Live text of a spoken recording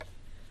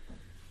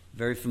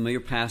Very familiar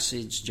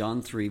passage,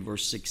 John 3,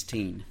 verse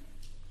 16.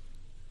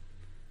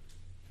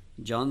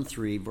 John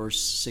 3,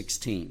 verse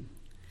 16.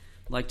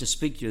 I'd like to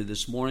speak to you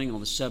this morning on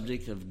the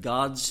subject of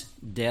God's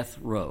death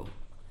row.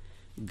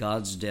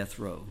 God's death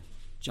row.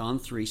 John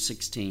 3,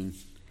 16.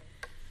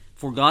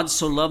 For God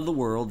so loved the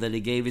world that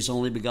he gave his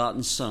only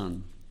begotten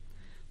Son,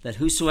 that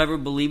whosoever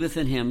believeth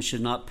in him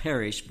should not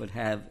perish, but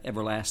have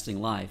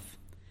everlasting life.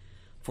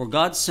 For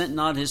God sent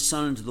not his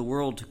Son into the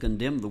world to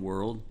condemn the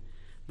world,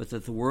 but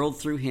that the world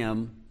through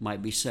him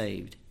might be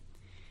saved.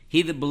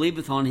 He that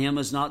believeth on him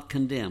is not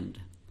condemned,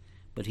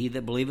 but he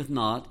that believeth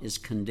not is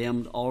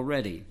condemned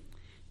already,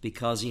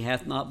 because he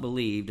hath not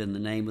believed in the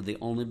name of the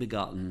only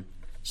begotten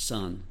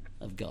Son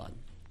of God.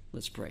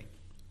 Let's pray.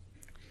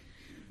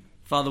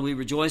 Father, we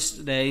rejoice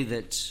today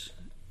that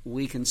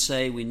we can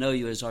say we know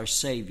you as our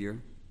Savior,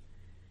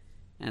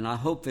 and I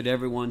hope that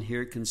everyone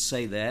here can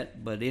say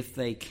that, but if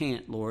they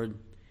can't, Lord,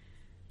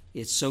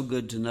 it's so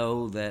good to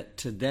know that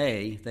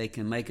today they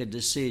can make a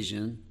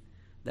decision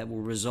that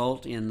will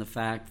result in the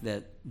fact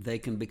that they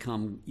can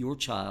become your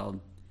child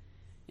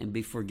and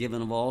be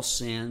forgiven of all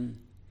sin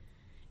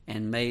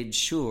and made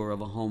sure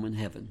of a home in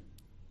heaven.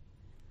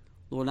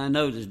 Lord, I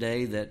know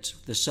today that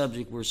the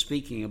subject we're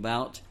speaking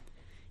about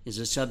is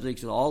a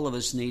subject that all of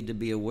us need to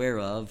be aware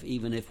of,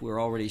 even if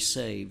we're already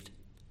saved.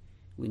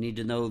 We need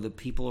to know that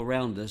people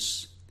around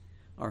us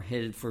are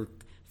headed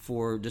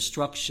for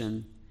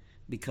destruction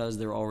because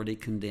they're already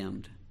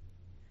condemned.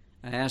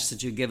 I ask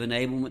that you give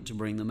enablement to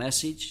bring the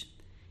message,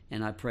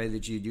 and I pray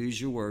that you'd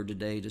use your word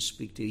today to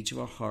speak to each of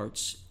our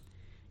hearts.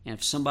 And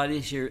if somebody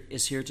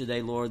is here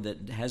today, Lord,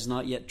 that has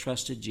not yet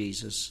trusted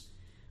Jesus,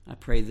 I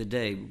pray the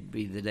day will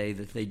be the day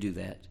that they do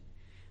that.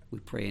 We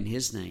pray in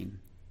his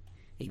name.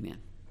 Amen.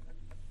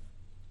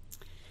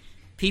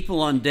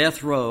 People on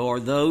death row are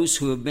those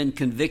who have been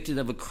convicted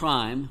of a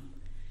crime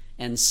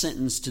and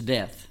sentenced to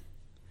death.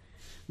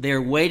 They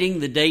are waiting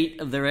the date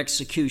of their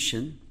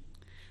execution.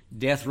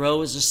 Death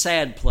row is a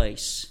sad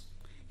place.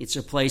 It's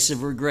a place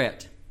of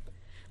regret,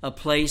 a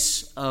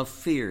place of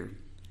fear,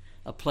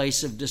 a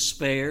place of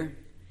despair,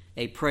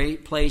 a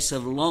place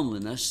of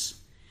loneliness,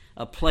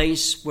 a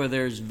place where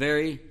there's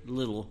very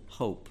little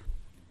hope.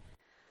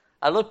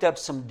 I looked up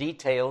some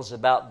details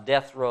about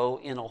death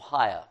row in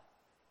Ohio.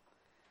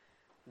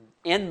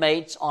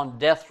 Inmates on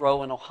death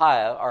row in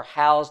Ohio are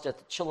housed at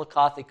the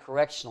Chillicothe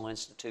Correctional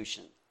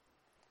Institution.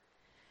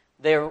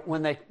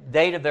 When the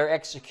date of their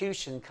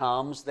execution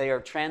comes, they are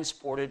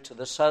transported to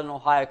the Southern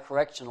Ohio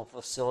Correctional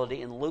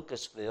Facility in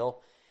Lucasville,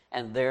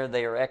 and there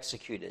they are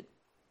executed.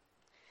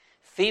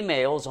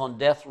 Females on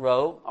death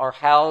row are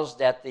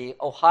housed at the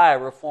Ohio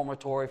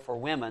Reformatory for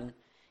Women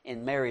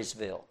in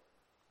Marysville.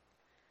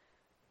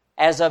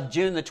 As of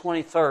June the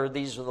 23rd,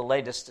 these are the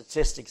latest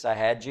statistics I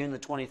had, June the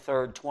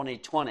 23rd,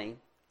 2020,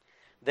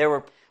 there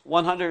were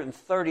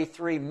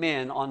 133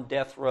 men on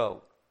death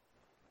row.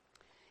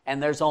 And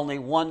there's only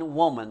one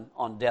woman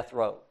on death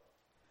row.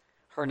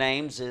 Her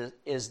name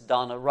is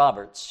Donna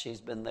Roberts. She's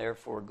been there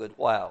for a good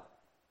while.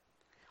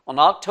 On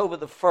October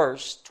the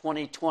 1st,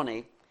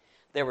 2020,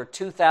 there were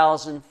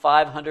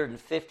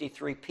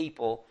 2,553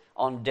 people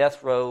on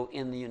death row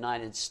in the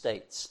United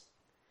States.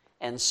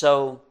 And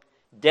so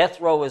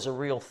death row is a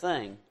real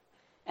thing,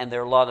 and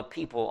there are a lot of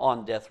people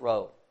on death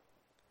row.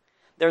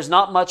 There's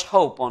not much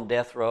hope on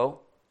death row.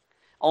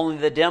 Only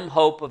the dim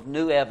hope of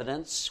new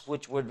evidence,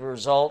 which would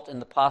result in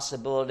the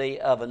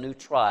possibility of a new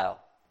trial,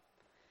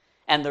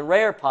 and the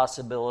rare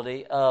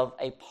possibility of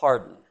a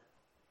pardon.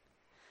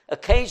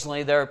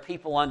 Occasionally, there are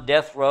people on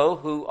death row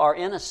who are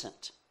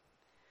innocent.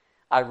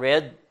 I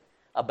read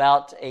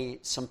about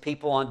some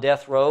people on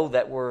death row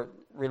that were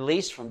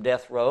released from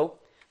death row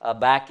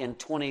back in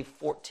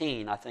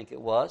 2014, I think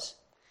it was.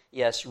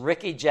 Yes,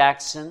 Ricky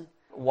Jackson,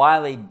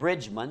 Wiley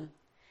Bridgman,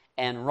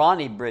 and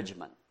Ronnie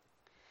Bridgman.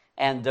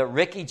 And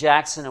Ricky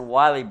Jackson and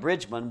Wiley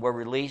Bridgman were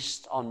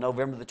released on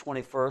November the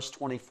 21st,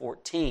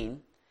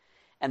 2014.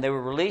 And they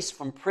were released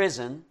from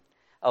prison.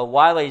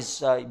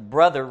 Wiley's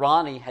brother,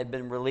 Ronnie, had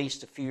been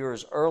released a few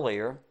years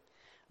earlier.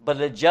 But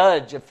a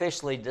judge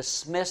officially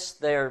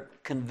dismissed their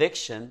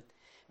conviction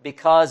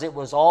because it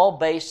was all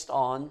based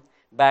on,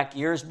 back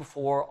years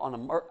before,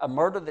 on a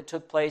murder that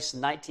took place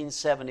in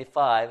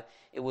 1975.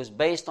 It was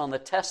based on the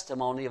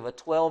testimony of a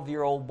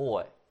 12-year-old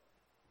boy.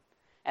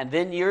 And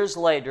then years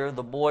later,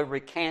 the boy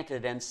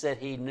recanted and said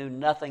he knew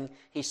nothing,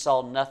 he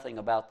saw nothing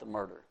about the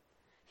murder.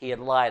 He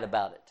had lied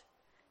about it.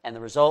 And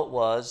the result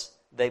was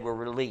they were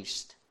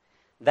released.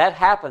 That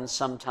happens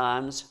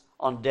sometimes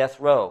on death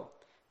row.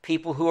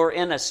 People who are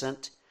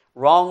innocent,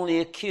 wrongly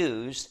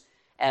accused,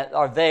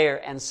 are there,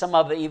 and some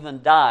of them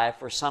even die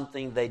for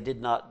something they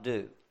did not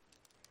do.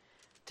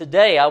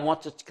 Today, I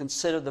want to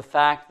consider the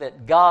fact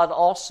that God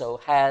also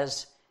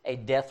has a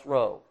death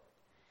row.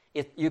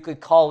 You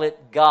could call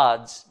it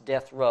God's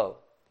death row.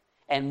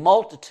 And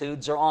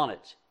multitudes are on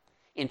it.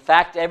 In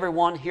fact,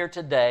 everyone here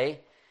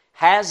today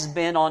has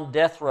been on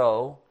death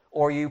row,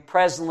 or you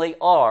presently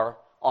are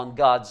on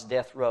God's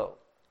death row.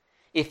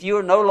 If you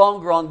are no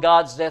longer on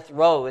God's death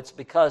row, it's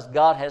because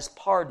God has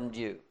pardoned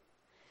you.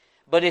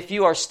 But if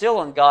you are still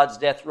on God's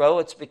death row,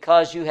 it's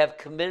because you have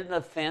committed an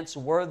offense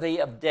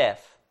worthy of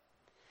death.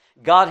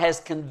 God has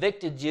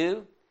convicted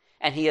you,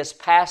 and He has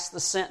passed the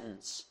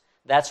sentence.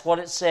 That's what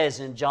it says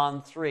in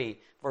John 3,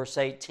 verse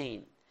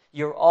 18.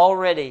 You're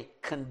already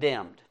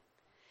condemned.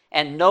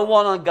 And no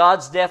one on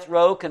God's death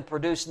row can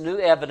produce new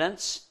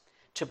evidence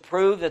to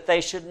prove that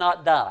they should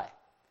not die.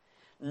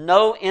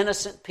 No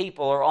innocent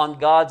people are on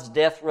God's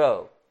death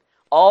row.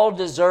 All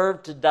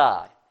deserve to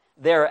die.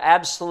 There are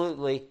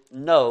absolutely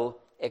no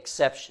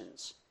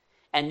exceptions.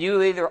 And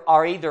you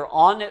are either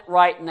on it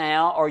right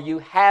now or you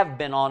have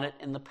been on it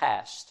in the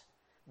past.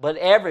 But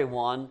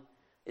everyone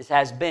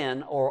has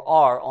been or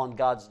are on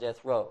God's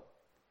death row.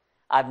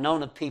 I've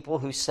known of people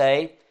who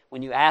say,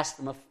 when you ask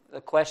them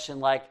a question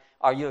like,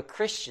 are you a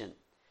Christian?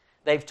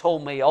 They've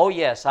told me, oh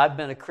yes, I've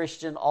been a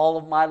Christian all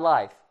of my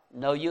life.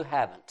 No, you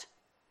haven't.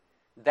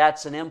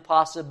 That's an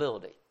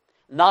impossibility.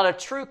 Not a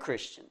true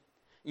Christian.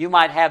 You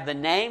might have the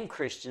name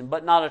Christian,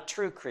 but not a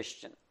true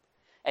Christian.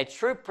 A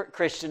true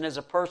Christian is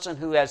a person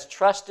who has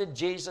trusted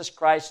Jesus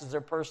Christ as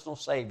their personal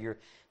Savior.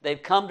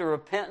 They've come to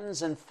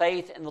repentance and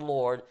faith in the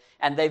Lord,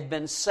 and they've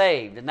been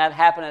saved. And that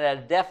happened at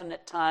a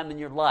definite time in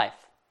your life.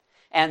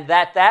 And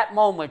at that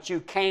moment, you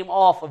came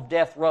off of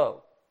death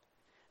row.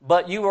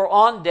 But you were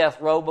on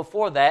death row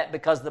before that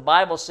because the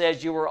Bible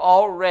says you were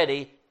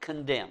already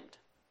condemned.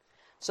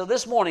 So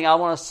this morning, I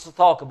want us to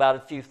talk about a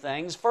few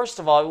things. First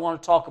of all, we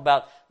want to talk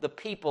about the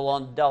people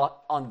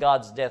on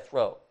God's death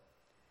row.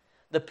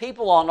 The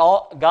people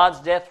on God's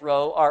death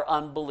row are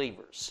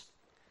unbelievers.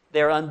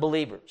 They're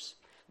unbelievers.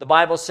 The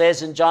Bible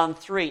says in John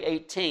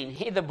 3:18,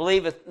 he that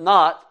believeth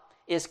not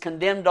is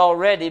condemned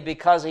already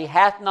because he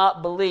hath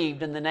not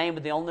believed in the name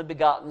of the only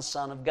begotten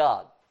Son of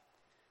God.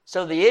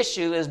 So the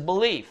issue is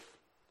belief.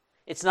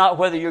 It's not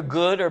whether you're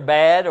good or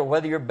bad or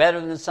whether you're better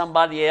than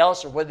somebody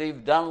else or whether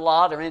you've done a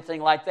lot or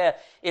anything like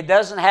that. It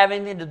doesn't have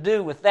anything to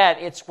do with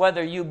that. It's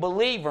whether you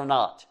believe or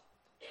not.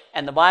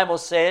 And the Bible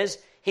says,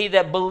 he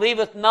that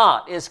believeth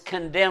not is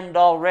condemned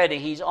already.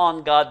 He's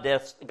on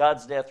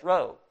God's death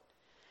row.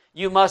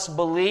 You must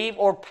believe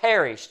or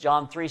perish,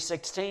 John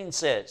 3:16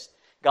 says.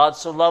 God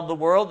so loved the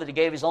world that He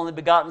gave His only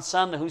begotten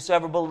Son, that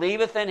whosoever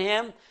believeth in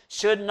Him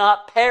should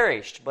not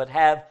perish, but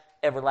have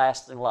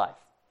everlasting life.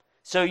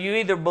 So you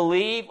either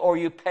believe or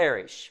you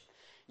perish.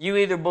 You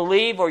either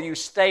believe or you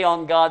stay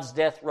on God's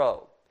death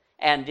row.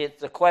 And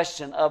it's a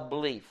question of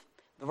belief.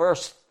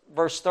 Verse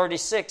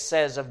 36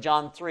 says of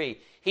John 3,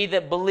 he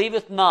that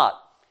believeth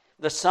not,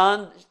 the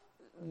Son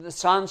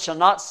shall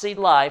not see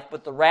life,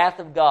 but the wrath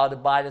of God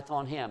abideth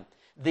on him.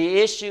 The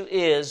issue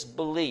is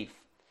belief.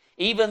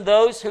 Even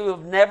those who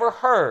have never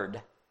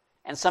heard,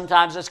 and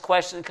sometimes this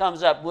question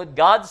comes up, would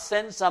God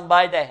send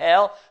somebody to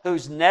hell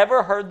who's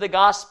never heard the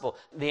gospel?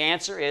 The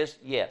answer is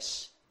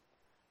yes.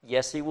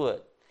 Yes, He would.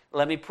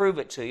 Let me prove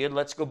it to you.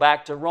 Let's go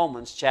back to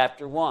Romans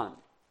chapter 1.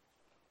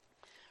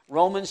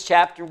 Romans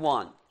chapter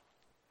 1,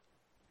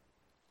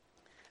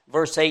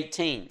 verse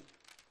 18.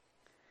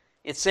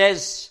 It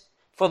says,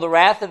 for the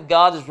wrath of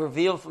God is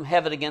revealed from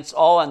heaven against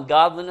all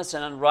ungodliness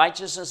and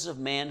unrighteousness of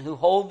men who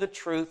hold the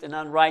truth in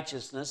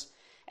unrighteousness.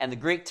 And the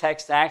Greek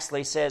text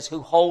actually says, who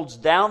holds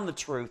down the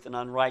truth in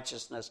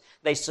unrighteousness.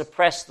 They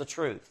suppress the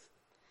truth.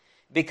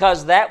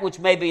 Because that which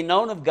may be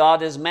known of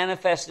God is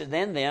manifested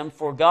in them,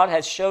 for God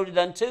has showed it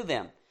unto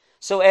them.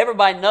 So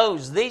everybody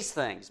knows these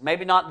things.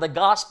 Maybe not the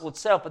gospel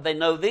itself, but they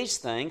know these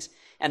things.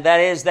 And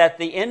that is that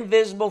the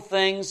invisible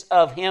things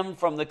of Him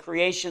from the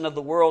creation of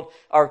the world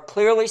are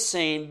clearly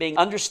seen, being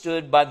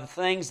understood by the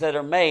things that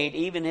are made,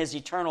 even His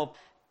eternal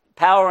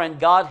power and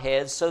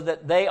Godhead, so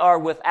that they are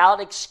without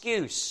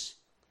excuse.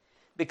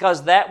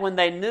 Because that when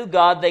they knew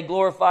God, they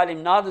glorified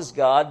Him not as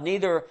God,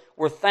 neither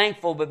were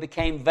thankful, but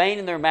became vain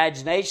in their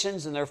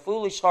imaginations, and their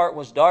foolish heart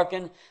was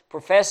darkened.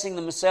 Professing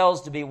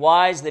themselves to be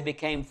wise, they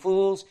became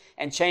fools,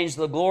 and changed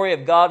the glory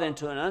of God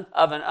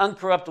of an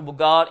uncorruptible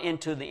God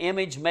into the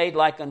image made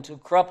like unto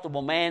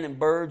corruptible man, and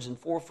birds, and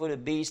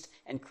four-footed beasts,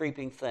 and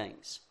creeping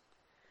things.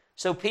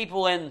 So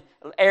people in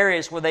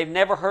areas where they've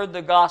never heard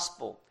the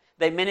gospel,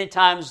 they many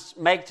times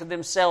make to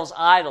themselves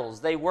idols.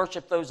 They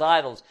worship those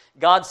idols.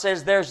 God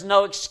says there's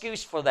no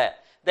excuse for that.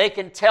 They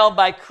can tell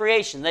by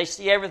creation. They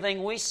see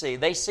everything we see.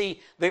 They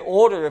see the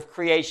order of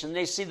creation.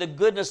 They see the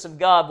goodness of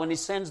God when He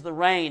sends the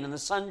rain and the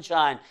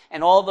sunshine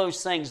and all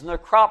those things, and their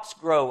crops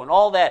grow and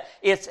all that.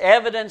 It's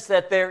evidence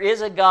that there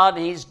is a God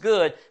and He's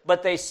good,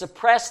 but they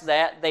suppress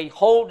that. They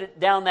hold it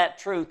down, that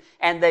truth,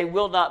 and they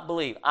will not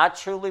believe. I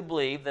truly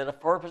believe that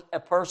a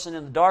person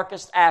in the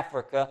darkest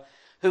Africa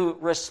who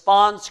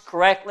responds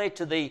correctly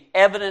to the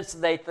evidence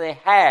that they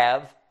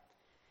have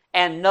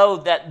and know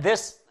that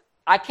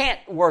I can't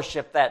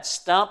worship that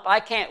stump,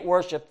 I can't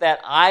worship that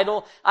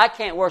idol, I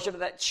can't worship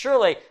that.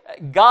 Surely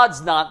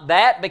God's not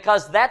that,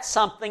 because that's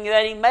something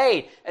that He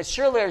made. And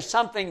surely there's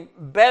something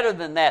better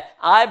than that.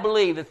 I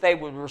believe if they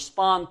would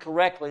respond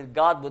correctly,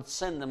 God would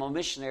send them a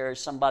missionary or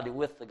somebody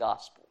with the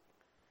gospel.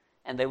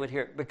 And they would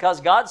hear it.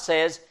 Because God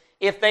says,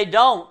 if they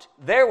don't,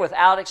 they're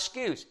without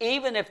excuse,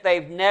 even if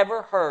they've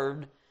never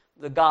heard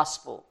the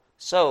gospel.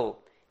 So,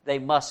 they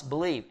must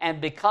believe.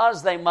 And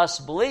because they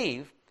must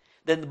believe,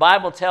 then the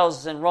Bible tells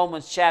us in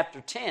Romans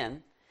chapter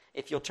 10,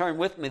 if you'll turn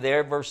with me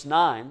there, verse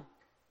 9,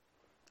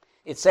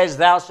 it says,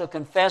 "Thou shalt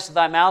confess with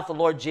thy mouth the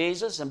Lord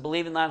Jesus, and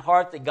believe in thine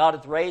heart that God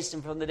hath raised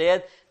him from the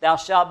dead, thou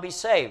shalt be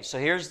saved." So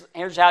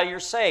here's how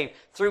you're saved,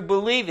 through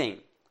believing.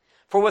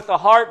 "For with the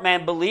heart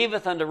man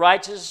believeth unto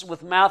righteousness, with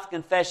the mouth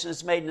confession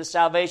is made unto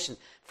salvation.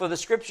 For the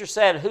Scripture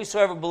said,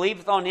 Whosoever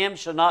believeth on him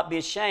shall not be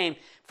ashamed.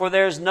 For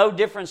there is no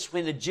difference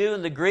between the Jew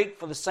and the Greek,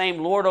 for the same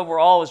Lord over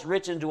all is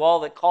rich unto all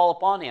that call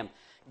upon him."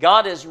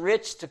 God is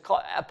rich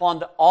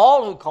upon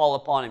all who call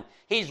upon him.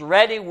 He's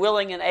ready,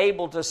 willing, and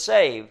able to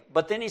save.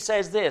 But then he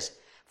says this,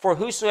 "For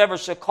whosoever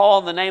shall call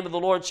on the name of the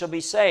Lord shall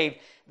be saved.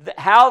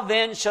 How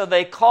then shall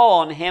they call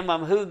on him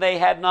on whom they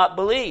have not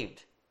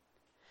believed?"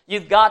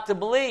 You've got to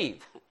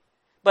believe.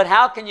 But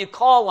how can you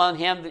call on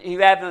him that you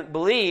haven't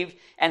believed?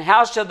 And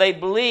how shall they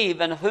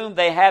believe in whom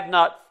they have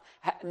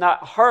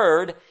not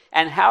heard?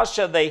 And how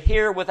shall they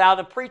hear without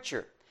a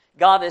preacher?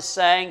 God is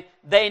saying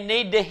they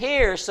need to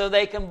hear so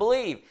they can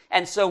believe.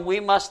 And so we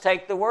must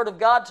take the Word of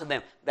God to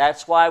them.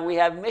 That's why we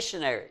have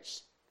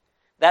missionaries.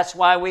 That's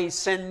why we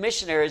send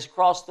missionaries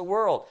across the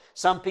world.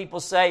 Some people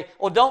say,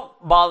 "Well, don't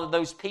bother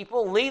those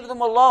people. Leave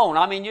them alone.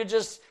 I mean, you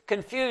just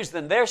confuse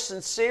them. They're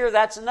sincere.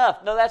 That's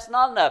enough." No, that's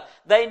not enough.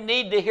 They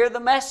need to hear the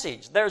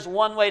message. There's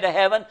one way to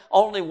heaven,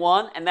 only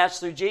one, and that's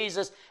through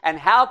Jesus. And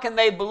how can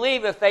they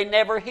believe if they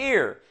never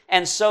hear?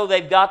 And so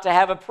they've got to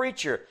have a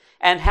preacher.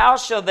 "And how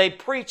shall they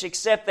preach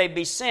except they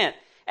be sent?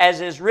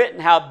 As is written,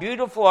 how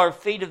beautiful are the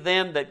feet of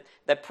them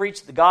that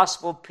preach the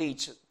gospel of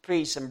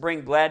peace and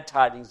bring glad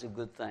tidings of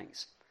good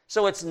things."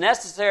 So it's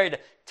necessary to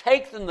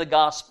take them the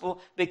gospel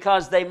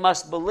because they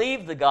must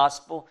believe the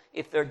gospel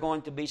if they're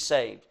going to be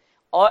saved.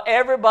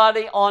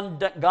 Everybody on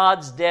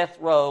God's death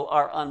row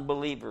are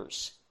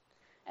unbelievers.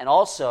 And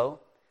also,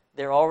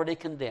 they're already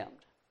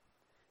condemned.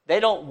 They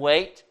don't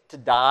wait to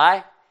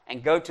die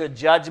and go to a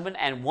judgment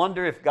and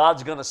wonder if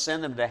God's going to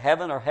send them to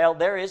heaven or hell.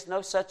 There is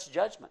no such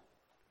judgment.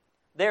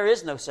 There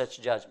is no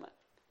such judgment.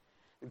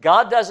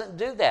 God doesn't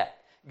do that.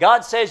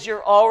 God says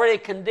you're already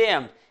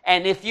condemned.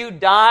 And if you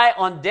die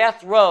on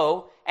death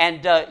row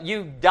and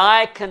you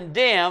die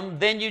condemned,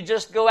 then you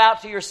just go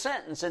out to your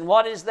sentence. And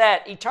what is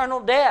that? Eternal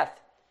death.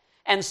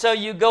 And so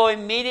you go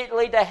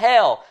immediately to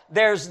hell.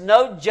 There's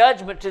no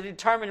judgment to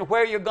determine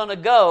where you're going to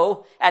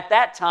go. At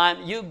that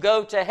time, you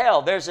go to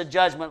hell. There's a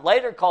judgment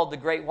later called the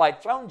Great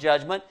White Throne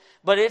Judgment,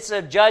 but it's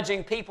a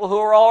judging people who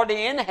are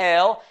already in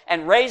hell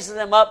and raising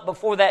them up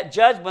before that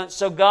judgment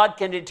so God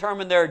can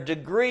determine their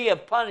degree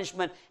of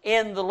punishment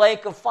in the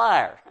lake of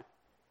fire.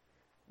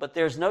 But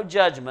there's no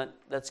judgment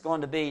that's going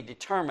to be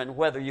determined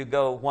whether you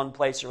go one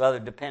place or other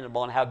depending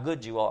upon how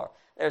good you are.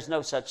 There's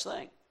no such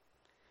thing.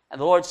 And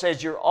the Lord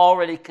says you're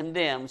already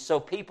condemned. So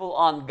people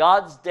on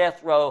God's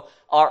death row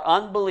are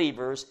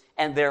unbelievers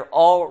and they're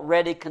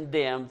already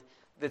condemned.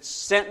 The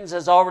sentence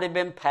has already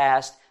been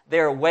passed.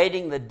 They're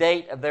awaiting the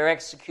date of their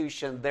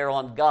execution. They're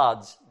on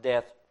God's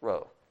death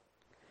row.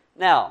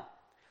 Now,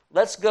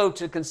 let's go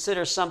to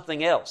consider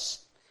something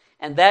else.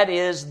 And that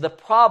is the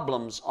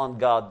problems on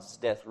God's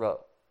death row.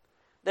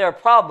 There are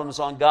problems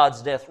on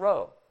God's death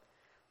row.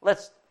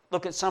 Let's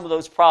look at some of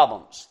those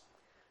problems.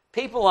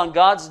 People on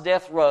God's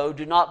death row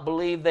do not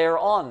believe they're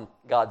on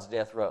God's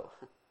death row.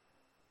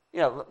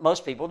 You know,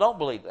 most people don't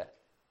believe that.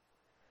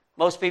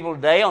 Most people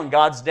today on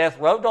God's death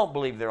row don't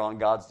believe they're on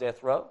God's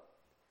death row.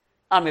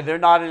 I mean, they're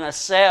not in a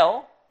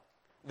cell.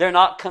 They're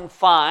not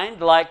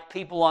confined like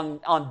people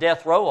on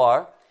death row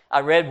are. I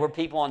read where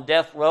people on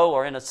death row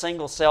are in a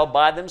single cell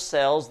by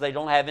themselves. They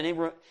don't have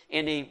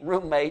any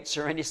roommates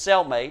or any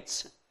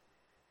cellmates.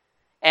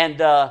 And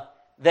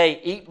they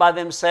eat by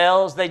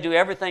themselves. They do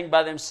everything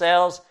by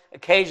themselves.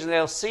 Occasionally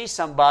they'll see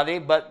somebody,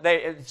 but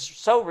it's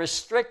so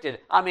restricted.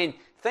 I mean,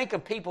 think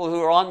of people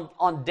who are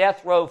on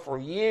death row for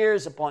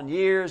years upon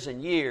years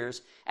and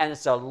years, and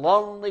it's a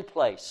lonely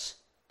place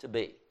to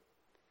be.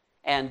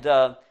 And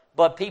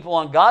but people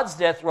on God's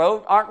death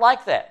row aren't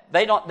like that.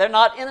 They're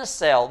not in a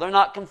cell. They're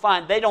not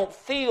confined. They don't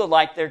feel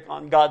like they're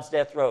on God's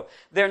death row.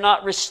 They're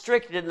not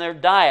restricted in their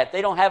diet.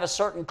 They don't have a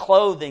certain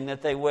clothing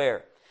that they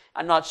wear.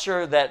 I'm not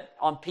sure that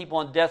people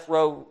on death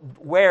row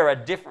wear a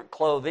different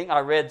clothing.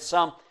 I read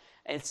some.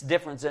 It's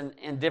different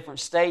in different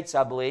states,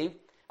 I believe.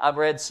 I've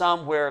read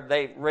some where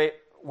they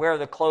wear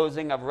the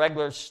clothing of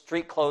regular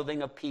street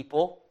clothing of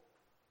people.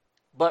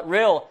 But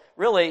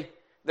really,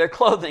 their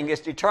clothing is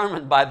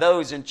determined by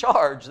those in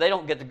charge. They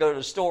don't get to go to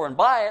the store and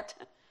buy it.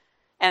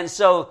 And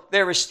so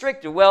they're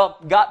restricted. Well,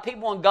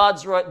 people on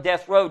God's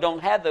death row don't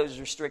have those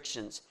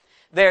restrictions.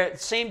 They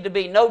seem to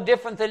be no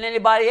different than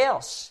anybody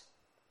else.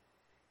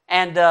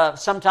 And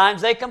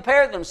sometimes they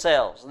compare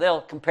themselves.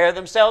 They'll compare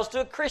themselves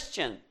to a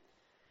Christian.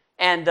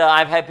 And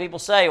I've had people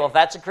say, well, if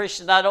that's a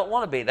Christian, I don't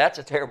want to be. That's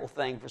a terrible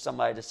thing for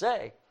somebody to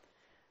say.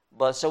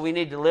 But so we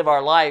need to live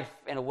our life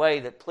in a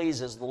way that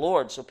pleases the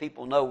Lord so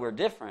people know we're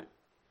different.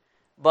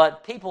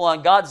 But people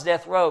on God's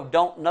death row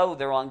don't know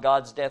they're on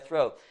God's death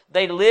row.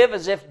 They live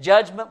as if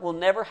judgment will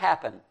never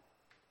happen.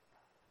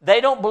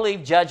 They don't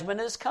believe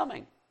judgment is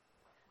coming.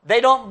 They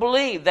don't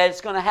believe that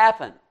it's going to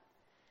happen.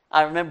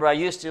 I remember I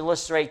used to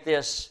illustrate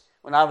this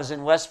when I was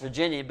in West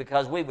Virginia,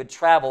 because we would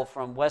travel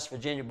from West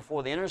Virginia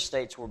before the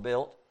interstates were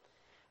built.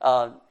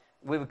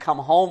 We would come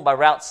home by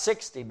Route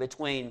 60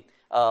 between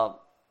where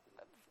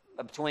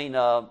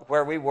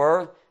we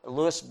were,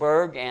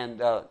 Lewisburg and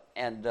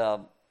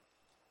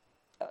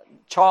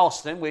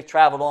Charleston. We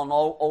traveled on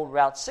old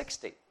Route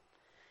 60.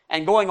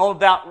 And going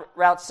on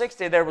Route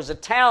 60, there was a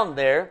town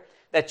there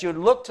that you'd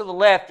look to the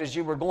left as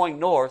you were going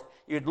north.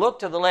 You'd look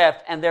to the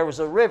left, and there was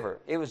a river.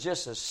 It was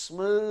just as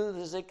smooth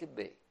as it could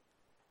be.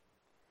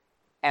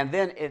 And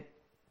then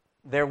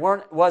there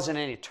wasn't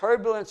any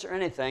turbulence or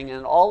anything,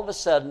 and all of a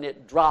sudden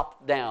it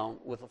dropped down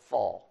with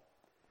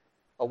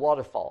a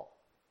waterfall.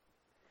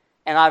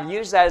 And I've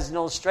used that as an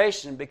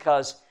illustration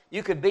because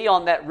you could be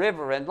on that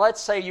river, and let's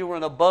say you were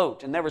in a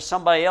boat, and there was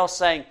somebody else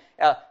saying,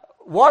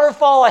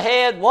 waterfall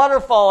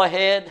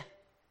ahead,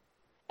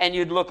 and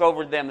you'd look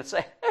over to them and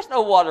say, there's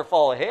no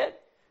waterfall ahead.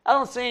 I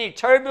don't see any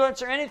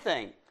turbulence or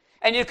anything.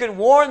 And you could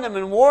warn them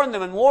and warn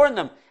them and warn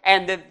them,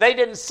 and if they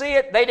didn't see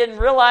it, they didn't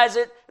realize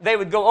it, they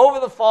would go over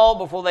the fall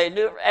before they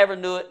ever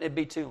knew it, and it'd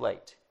be too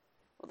late.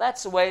 Well,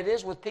 that's the way it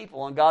is with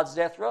people on God's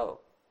death row.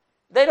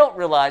 They don't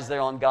realize they're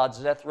on God's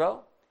death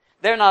row.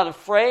 They're not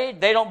afraid.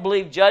 They don't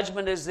believe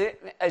judgment is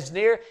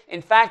near.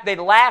 In fact, they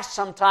laugh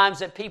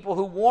sometimes at people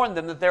who warn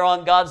them that they're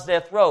on God's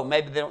death row.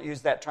 Maybe they don't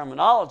use that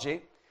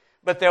terminology,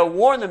 but they'll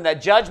warn them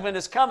that judgment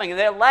is coming, and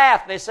they'll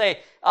laugh. They say,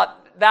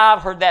 now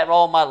I've heard that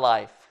all my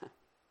life.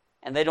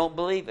 And they don't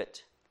believe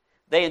it.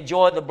 They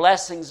enjoy the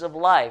blessings of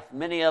life.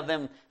 Many of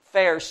them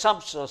fare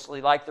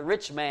sumptuously, like the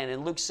rich man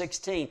in Luke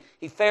 16.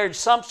 He fared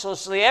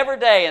sumptuously every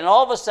day, and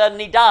all of a sudden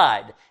he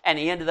died, and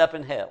he ended up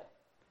in hell.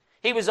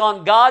 He was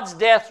on God's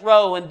death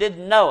row and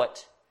didn't know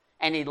it,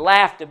 and he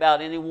laughed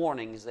about any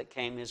warnings that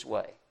came his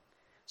way.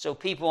 So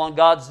people on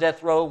God's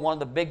death row, one of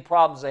the big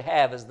problems they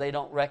have is they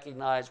don't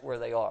recognize where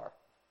they are.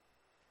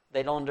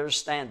 They don't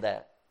understand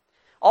that.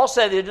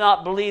 Also, they do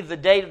not believe the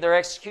date of their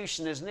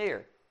execution is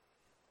near.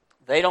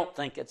 They don't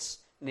think it's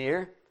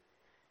near.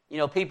 You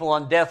know, people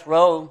on death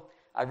row,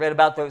 I read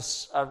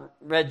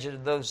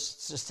those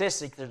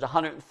statistics. There's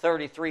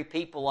 133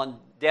 people on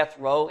death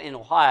row in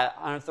Ohio,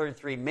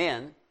 133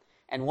 men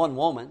and one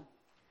woman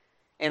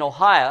in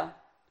Ohio,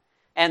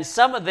 and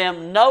some of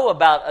them know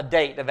about a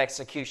date of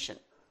execution.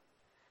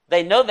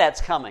 They know that's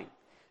coming.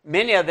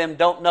 Many of them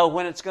don't know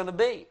when it's going to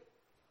be,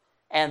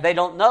 and they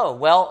don't know.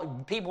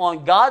 Well, people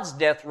on God's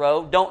death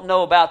row don't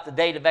know about the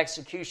date of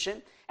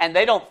execution, and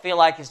they don't feel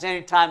like it's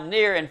any time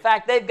near. In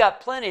fact, they've got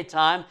plenty of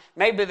time.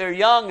 Maybe they're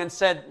young and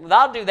said, well,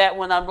 I'll do that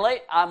when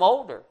I'm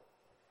older.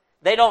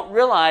 They don't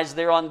realize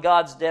they're on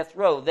God's death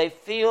row. They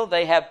feel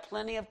they have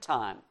plenty of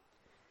time.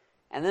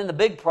 And then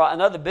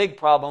another big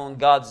problem on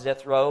God's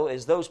death row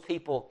is those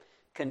people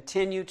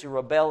continue to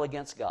rebel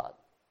against God.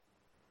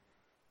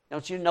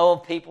 Don't you know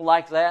of people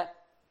like that?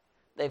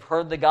 They've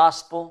heard the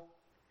gospel.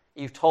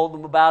 You've told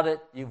them about it.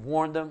 You've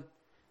warned them.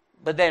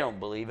 But they don't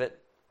believe it.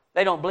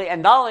 They don't believe.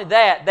 And not only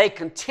that, they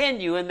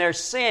continue in their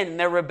sin and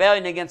their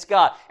rebellion against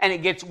God. And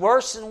it gets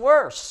worse and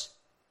worse.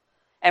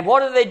 And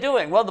what are they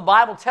doing? Well, the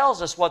Bible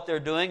tells us what they're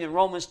doing in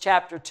Romans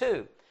chapter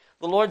 2.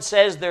 The Lord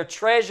says they're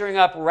treasuring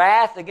up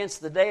wrath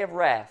against the day of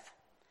wrath.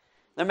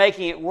 They're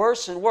making it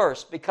worse and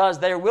worse because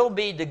there will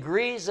be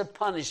degrees of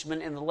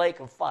punishment in the lake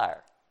of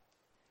fire.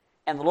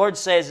 And the Lord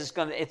says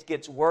it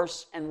gets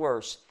worse and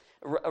worse.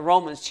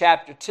 Romans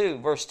chapter 2,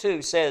 verse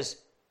 2 says,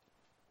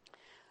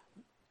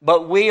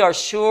 but we are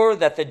sure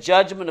that the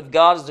judgment of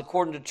God is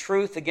according to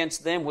truth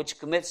against them which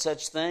commit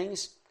such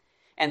things.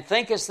 And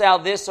thinkest thou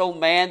this, O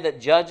man, that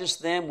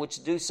judgest them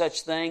which do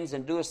such things,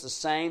 and doest the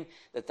same,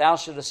 that thou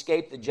shouldst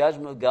escape the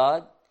judgment of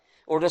God?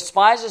 Or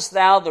despisest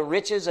thou the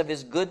riches of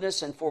his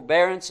goodness and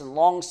forbearance and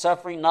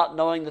long-suffering, not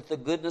knowing that the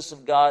goodness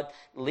of God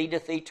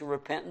leadeth thee to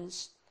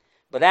repentance?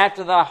 But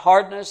after thy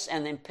hardness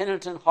and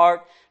impenitent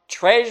heart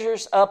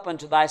treasures up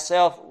unto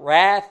thyself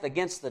wrath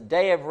against the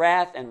day of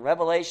wrath and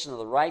revelation of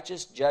the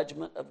righteous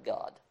judgment of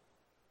God.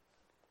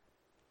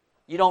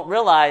 You don't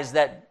realize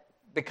that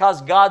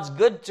because God's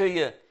good to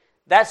you,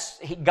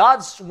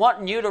 God's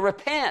wanting you to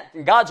repent.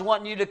 And God's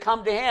wanting you to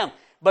come to Him.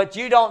 But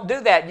you don't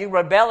do that. You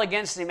rebel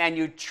against Him and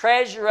you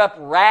treasure up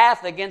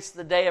wrath against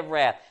the day of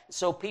wrath.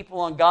 So people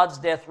on God's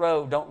death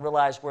row don't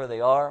realize where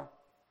they are.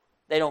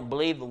 They don't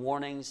believe the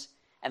warnings.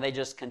 And they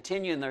just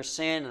continue in their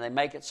sin, and they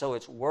make it so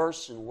it's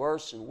worse and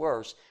worse and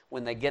worse.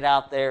 When they get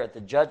out there at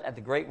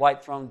the great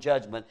white throne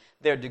judgment,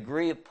 their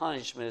degree of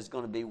punishment is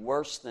going to be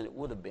worse than it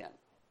would have been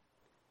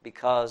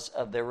because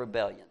of their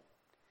rebellion.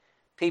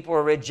 People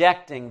are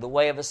rejecting the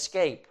way of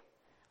escape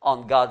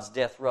on God's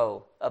death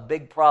row, a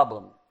big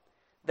problem.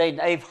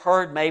 They've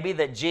heard maybe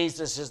that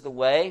Jesus is the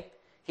way.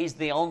 He's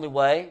the only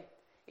way.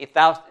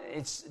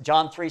 It's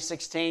John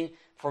 3:16,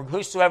 for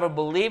whosoever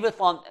believeth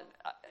on...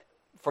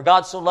 For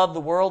God so loved the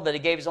world that He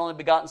gave His only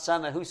begotten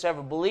Son, that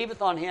whosoever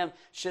believeth on Him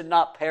should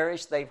not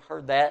perish. They've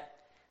heard that.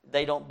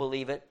 They don't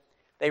believe it.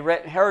 They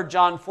heard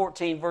John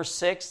 14, verse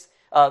 6.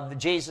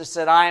 Jesus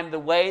said, I am the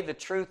way, the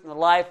truth, and the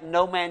life.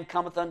 No man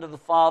cometh unto the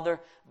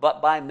Father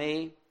but by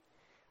me.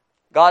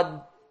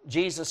 God,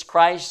 Jesus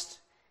Christ,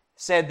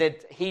 said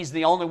that He's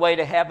the only way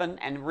to heaven,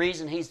 and the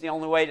reason He's the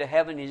only way to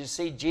heaven is, you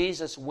see,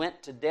 Jesus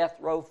went to death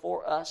row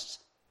for us.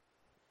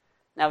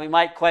 Now we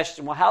might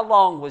question, well, how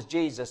long was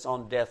Jesus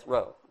on death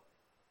row?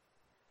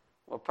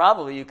 Well,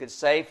 probably you could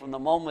say from the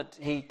moment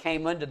He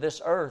came into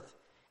this earth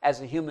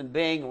as a human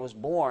being and was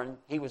born,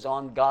 He was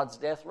on God's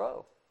death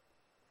row.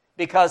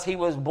 Because He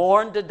was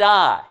born to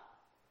die.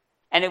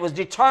 And it was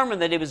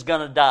determined that He was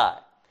going to die.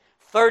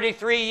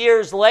 33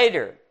 years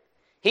later,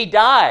 He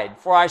died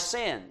for our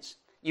sins.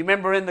 You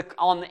remember in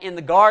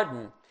the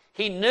garden,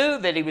 He knew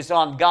that He was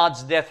on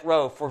God's death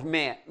row for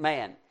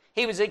man.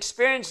 He was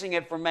experiencing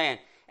it for man.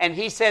 And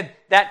He said,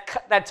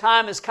 that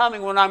time is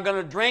coming when I'm going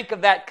to drink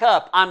of that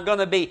cup. I'm going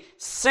to be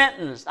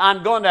sentenced.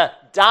 I'm going to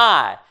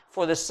die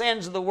for the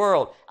sins of the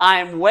world. I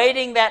am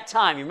waiting that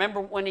time. You remember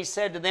when He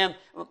said to them,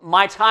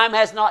 my time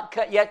has not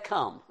yet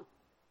come.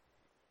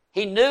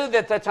 He knew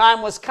that the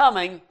time was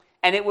coming,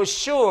 and it was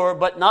sure,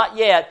 but not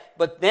yet.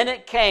 But then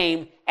it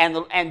came,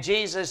 and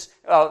Jesus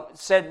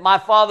said, my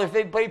Father, if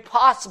it be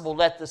possible,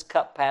 let this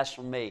cup pass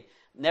from me.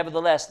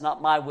 Nevertheless,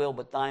 not my will,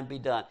 but thine be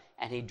done.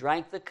 And He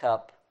drank the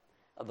cup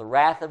of the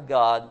wrath of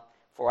God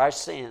for our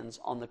sins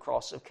on the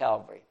cross of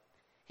Calvary.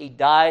 He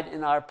died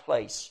in our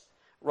place.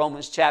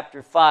 Romans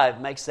chapter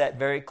 5 makes that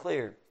very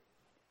clear.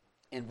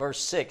 In verse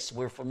 6,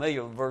 we're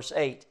familiar with verse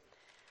 8.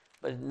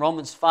 But in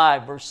Romans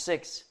 5, verse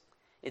 6,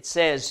 it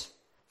says,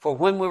 for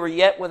when we were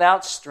yet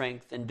without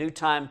strength, in due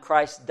time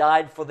Christ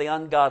died for the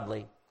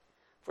ungodly.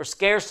 For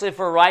scarcely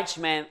for a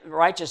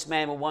righteous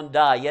man will one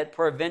die, yet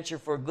peradventure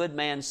for a good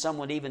man some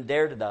would even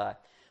dare to die.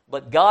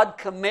 But God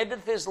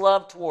commendeth His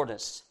love toward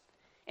us,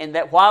 in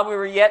that while we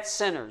were yet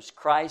sinners,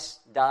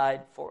 Christ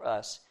died for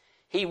us.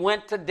 He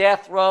went to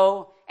death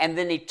row, and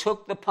then He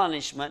took the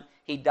punishment.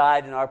 He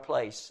died in our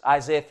place.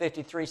 Isaiah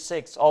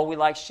 53:6, all we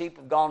like sheep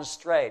have gone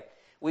astray.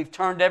 We've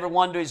turned every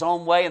one to his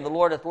own way, and the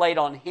Lord hath laid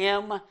on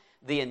Him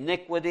the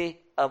iniquity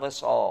of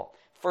us all.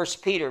 1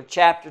 Peter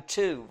chapter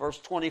 2, verse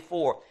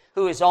 24,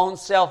 who His own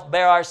self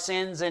bare our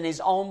sins in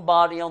His own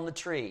body on the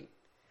tree.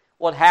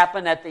 What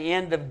happened at the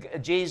end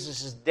of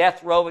Jesus'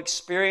 death row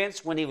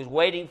experience when He was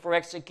waiting for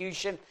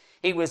execution?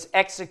 He was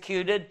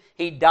executed,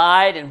 He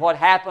died, and what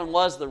happened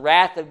was the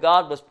wrath of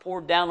God was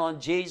poured down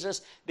on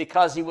Jesus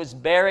because He was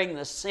bearing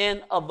the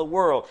sin of the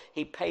world.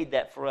 He paid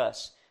that for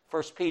us.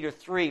 1 Peter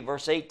 3,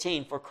 verse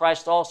 18, for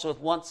Christ also hath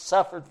once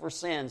suffered for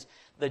sins,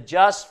 the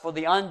just for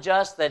the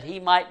unjust, that He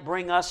might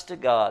bring us to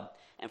God.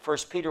 And 1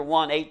 Peter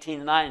 1, 18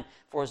 and 9,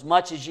 for as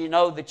much as you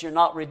know that you're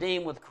not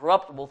redeemed with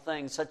corruptible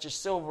things, such as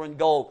silver and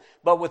gold,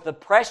 but with the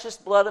precious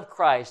blood of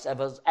Christ,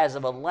 as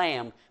of a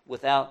lamb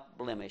without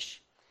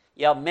blemish.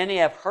 Yeah, many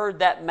have heard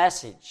that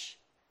message,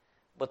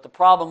 but the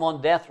problem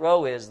on death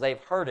row is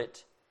they've heard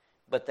it,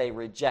 but they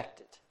reject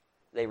it.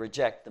 They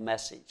reject the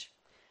message.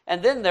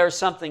 And then there's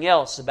something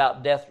else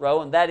about death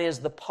row, and that is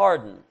the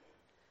pardon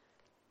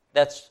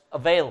that's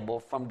available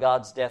from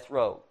God's death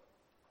row.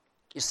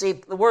 You see,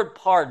 the word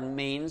pardon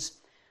means,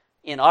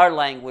 in our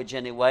language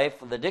anyway,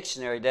 from the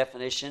dictionary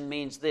definition,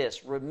 means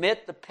this: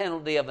 remit the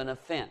penalty of an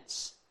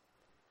offense.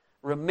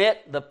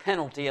 Remit the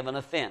penalty of an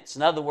offense.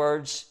 In other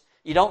words,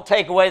 you don't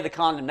take away the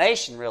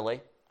condemnation,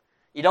 really.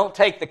 You don't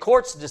take the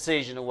court's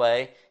decision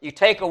away. You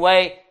take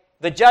away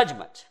the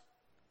judgment.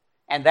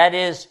 And that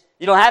is,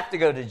 you don't have to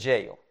go to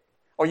jail.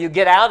 Or you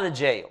get out of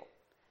jail.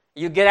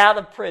 You get out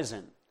of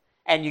prison.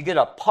 And you get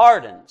a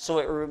pardon. So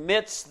it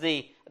remits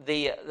the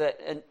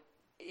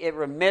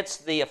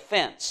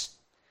offense,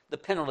 the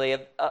penalty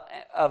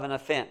of an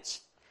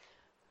offense.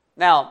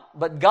 Now,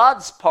 but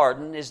God's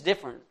pardon is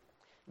different.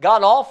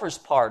 God offers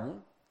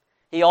pardon.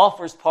 He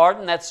offers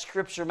pardon. That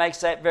Scripture makes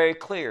that very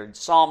clear.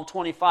 Psalm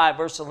 25,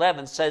 verse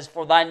 11 says,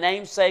 for thy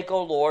name's sake,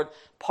 O Lord,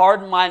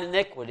 pardon mine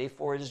iniquity,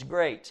 for it is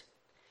great.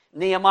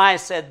 Nehemiah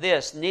said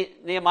this.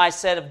 Nehemiah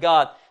said of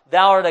God,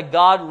 thou art a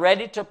God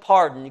ready to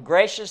pardon,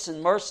 gracious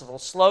and merciful,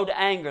 slow to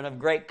anger, and of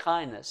great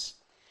kindness.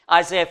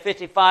 Isaiah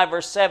 55,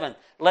 verse 7,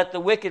 let the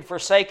wicked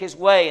forsake his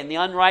way, and the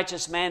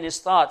unrighteous man his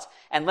thoughts,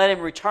 and let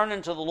him return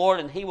unto the Lord,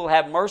 and He will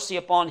have mercy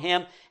upon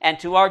him and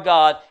to our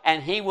God,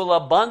 and He will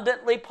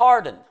abundantly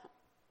pardon.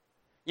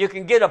 You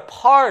can get a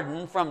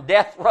pardon from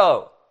death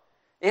row.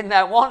 Isn't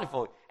that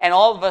wonderful? And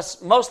all of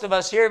us, most of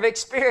us here have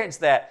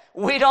experienced that.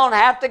 We don't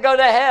have to go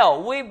to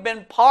hell. We've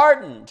been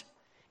pardoned.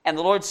 And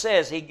the Lord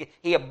says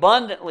He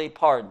abundantly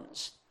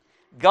pardons.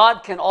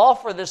 God can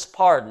offer this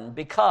pardon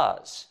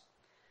because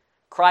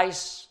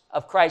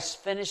of Christ's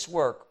finished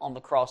work on the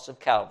cross of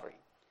Calvary.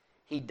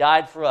 He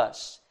died for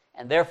us.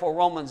 And therefore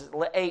Romans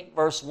 8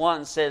 verse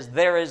 1 says,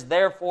 there is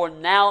therefore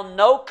now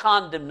no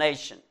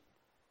condemnation.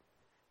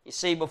 You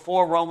see,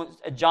 before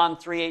John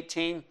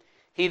 3:18,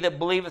 he that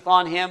believeth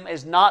on Him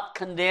is not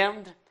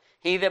condemned.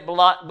 He that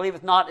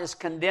believeth not is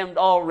condemned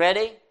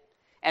already.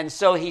 And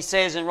so he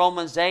says in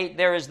Romans 8,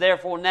 there is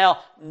therefore now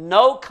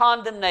no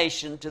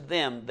condemnation to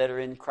them that are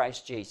in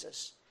Christ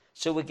Jesus.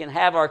 So we can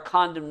have our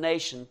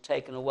condemnation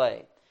taken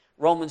away.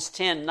 Romans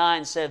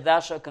 10:9 said, thou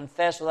shalt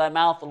confess with thy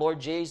mouth the Lord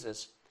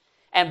Jesus,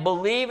 and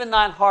believe in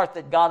thine heart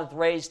that God hath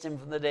raised Him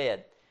from the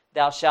dead.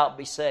 Thou shalt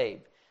be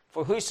saved.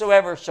 For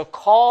whosoever shall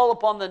call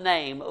upon the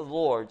name of the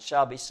Lord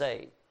shall be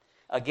saved.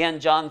 Again,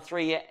 John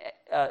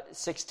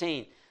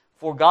 3:16.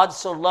 For God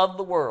so loved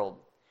the world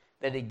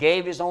that he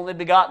gave his only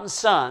begotten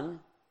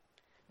Son,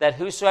 that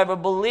whosoever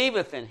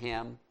believeth in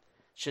him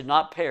should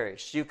not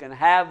perish. You can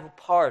have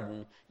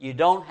pardon. You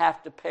don't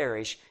have to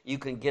perish. You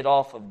can get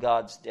off of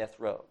God's death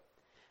row.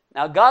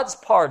 Now, God's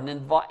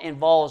pardon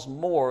involves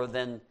more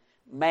than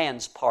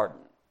man's pardon.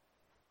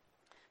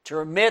 To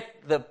remit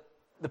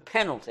the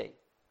penalty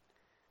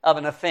of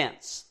an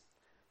offense,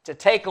 to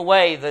take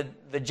away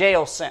the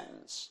jail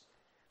sentence,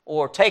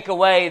 or take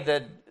away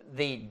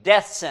the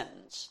death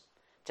sentence,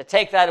 to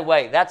take that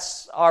away,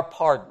 that's our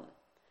pardon.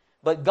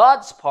 But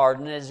God's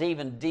pardon is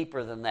even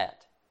deeper than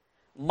that,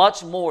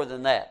 much more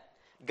than that.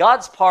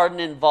 God's pardon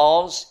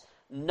involves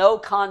no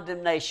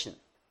condemnation.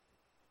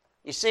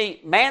 You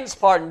see, man's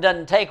pardon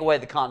doesn't take away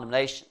the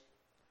condemnation.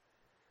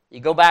 You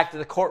go back to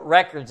the court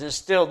records, it's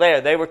still there.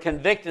 They were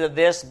convicted of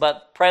this,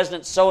 but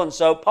President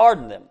so-and-so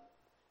pardoned them.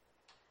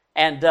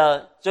 And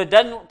so it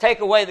doesn't take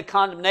away the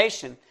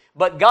condemnation,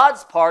 but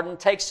God's pardon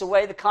takes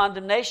away the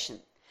condemnation.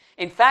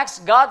 In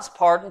fact, God's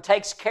pardon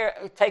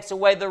takes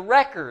away the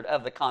record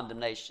of the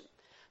condemnation,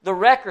 the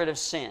record of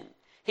sin.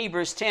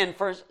 Hebrews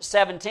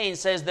 10:17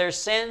 says, their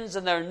sins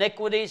and their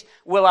iniquities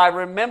will I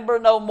remember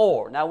no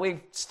more. Now,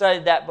 we've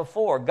studied that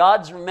before.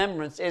 God's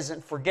remembrance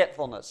isn't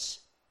forgetfulness.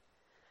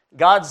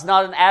 God's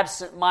not an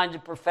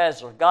absent-minded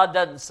professor. God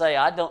doesn't say,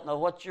 I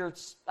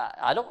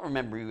don't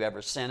remember you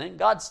ever sinning.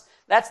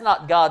 That's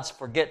not God's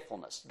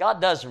forgetfulness.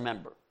 God does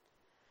remember.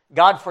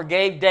 God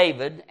forgave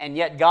David, and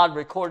yet God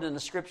recorded in the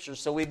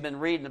Scriptures, so we've been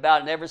reading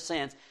about it ever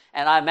since.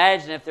 And I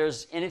imagine if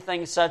there's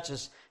anything such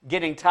as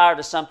getting tired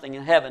of something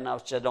in heaven,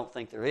 which I don't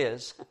think there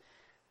is,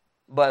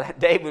 but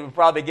David would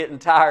probably be getting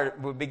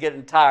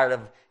tired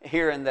of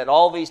hearing that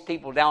all these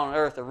people down on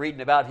earth are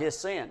reading about his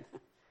sin.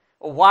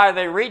 Well, why are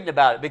they reading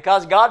about it?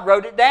 Because God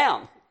wrote it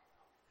down.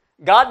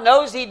 God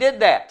knows he did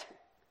that.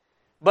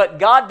 But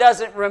God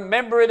doesn't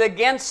remember it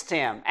against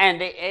him.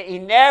 And he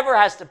never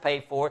has to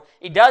pay for it.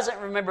 He doesn't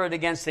remember it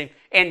against him.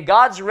 In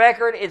God's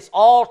record, it's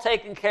all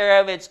taken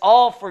care of. It's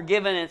all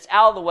forgiven. It's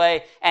out of the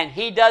way. And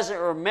he doesn't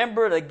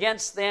remember it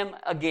against them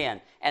again.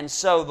 And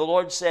so the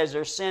Lord says,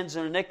 their sins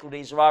and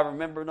iniquities will I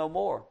remember no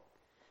more.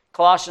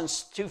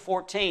 Colossians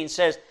 2:14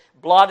 says,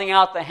 blotting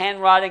out the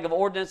handwriting of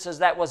ordinances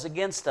that was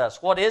against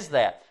us. What is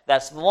that?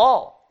 That's the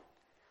law.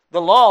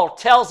 The law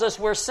tells us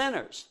we're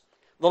sinners.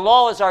 The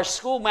law is our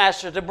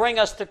schoolmaster to bring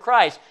us to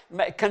Christ,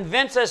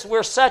 convince us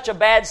we're such a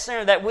bad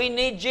sinner that we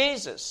need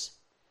Jesus.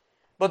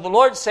 But the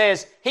Lord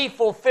says he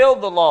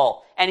fulfilled the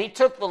law, and he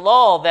took the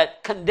law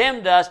that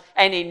condemned us,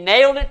 and he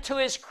nailed it to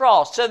his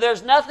cross. So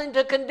there's nothing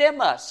to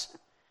condemn us.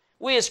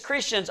 We as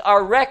Christians,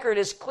 our record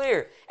is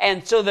clear.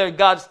 And so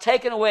God's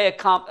taken away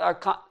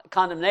our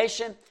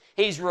condemnation.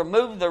 He's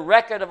removed the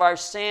record of our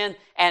sin,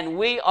 and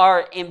we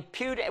are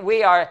imputed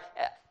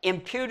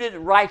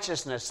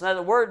righteousness. Now,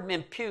 the word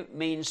impute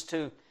means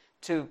to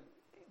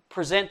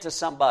present to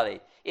somebody.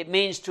 It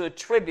means to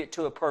attribute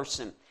to a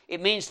person.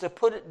 It means to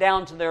put it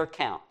down to their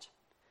account.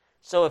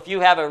 So if you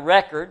have a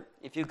record,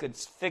 if you could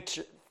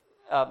picture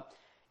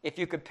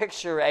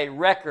a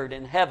record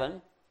in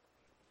heaven,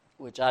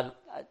 which I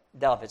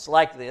doubt if it's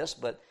like this,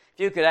 but if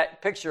you could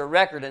picture a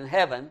record in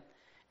heaven,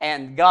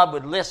 and God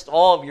would list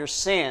all of your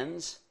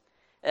sins,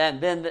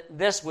 and then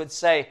this would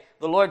say,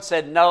 the Lord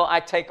said, no, I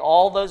take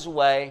all those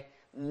away,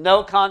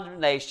 no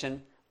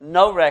condemnation,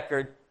 no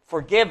record,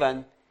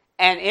 forgiven,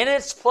 and in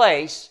its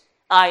place,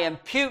 I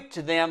impute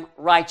to them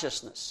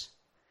righteousness.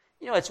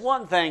 You know, it's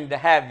one thing to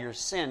have your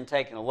sin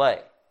taken away,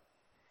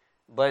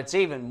 but it's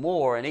even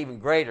more and even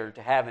greater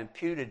to have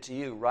imputed to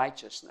you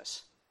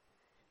righteousness.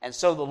 And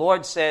so the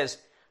Lord says,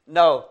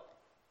 no,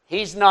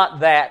 he's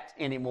not that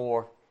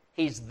anymore.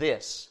 He's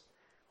this.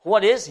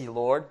 What is he,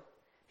 Lord?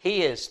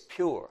 He is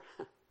pure.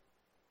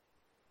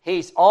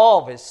 He's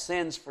all of his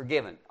sins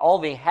forgiven. All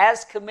that he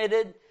has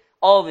committed,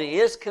 all that he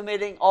is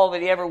committing, all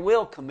that he ever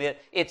will commit,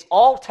 it's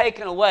all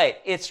taken away.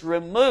 It's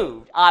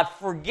removed. I've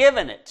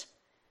forgiven it.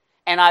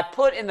 And I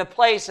put in the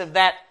place of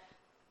that,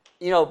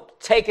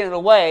 taking it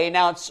away,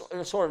 now it's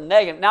sort of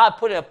negative. Now I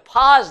put a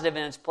positive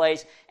in its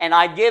place, and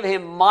I give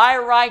him my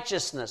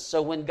righteousness.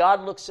 So when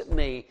God looks at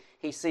me,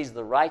 he sees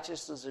the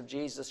righteousness of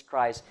Jesus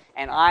Christ,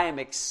 and I am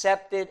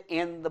accepted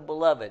in the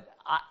beloved.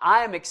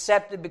 I am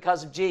accepted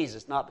because of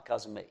Jesus, not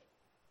because of me.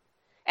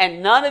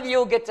 And none of you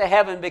will get to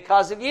heaven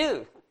because of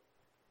you.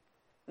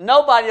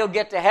 Nobody will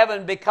get to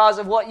heaven because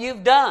of what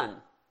you've done.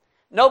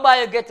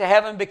 Nobody will get to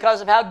heaven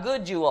because of how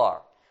good you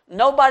are.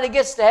 Nobody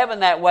gets to heaven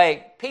that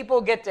way. People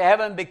get to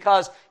heaven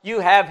because you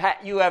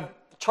have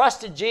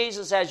trusted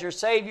Jesus as your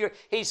Savior.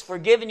 He's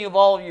forgiven you of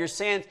all of your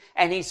sins,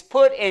 and he's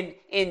put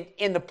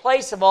in the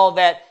place of all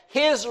that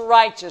his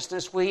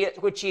righteousness,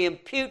 which he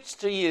imputes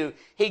to you,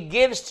 he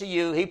gives to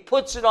you, he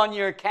puts it on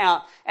your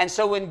account. And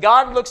so when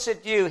God looks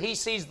at you, he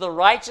sees the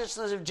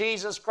righteousness of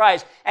Jesus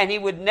Christ, and he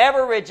would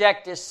never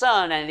reject his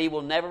Son, and he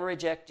will never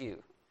reject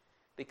you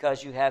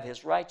because you have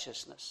his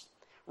righteousness.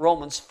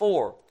 Romans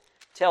 4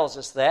 tells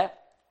us that.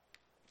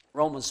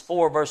 Romans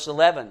 4 verse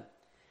 11.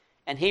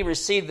 And he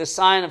received the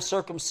sign of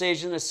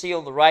circumcision, the seal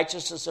of the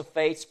righteousness of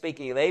faith,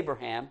 speaking of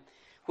Abraham,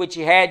 which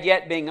he had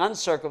yet being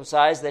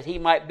uncircumcised, that he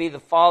might be the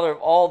father of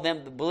all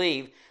them that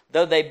believe,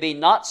 though they be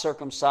not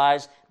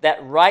circumcised,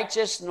 that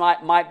righteousness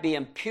might be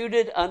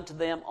imputed unto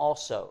them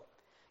also.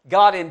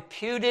 God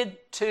imputed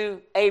to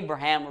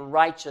Abraham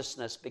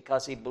righteousness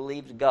because he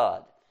believed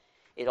God.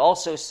 It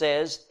also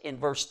says in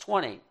verse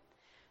 20,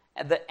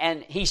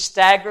 and he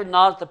staggered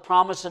not at the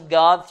promise of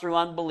God through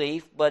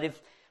unbelief,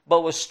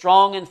 but was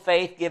strong in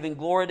faith, giving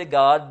glory to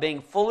God,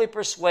 being fully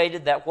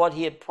persuaded that what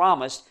he had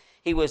promised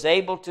he was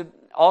able to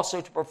also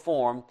to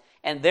perform,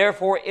 and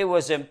therefore it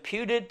was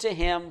imputed to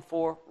him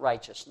for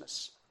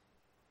righteousness.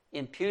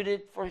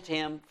 Imputed for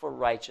him for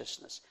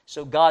righteousness.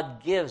 So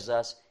God gives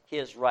us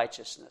his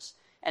righteousness.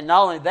 And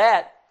not only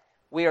that,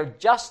 we are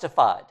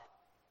justified.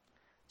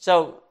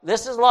 So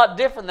this is a lot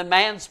different than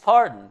man's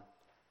pardon.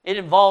 It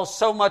involves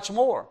so much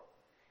more.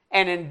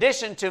 And in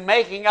addition to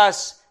making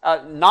us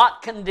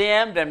not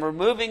condemned and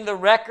removing the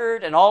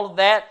record and all of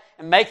that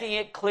and making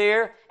it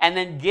clear and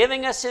then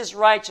giving us his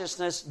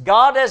righteousness,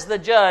 God as the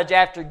judge,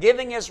 after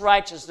giving his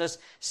righteousness,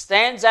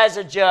 stands as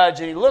a judge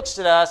and he looks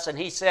at us and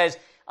he says,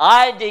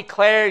 I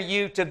declare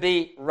you to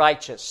be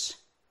righteous.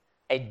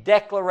 A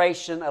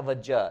declaration of a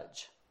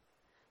judge.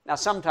 Now,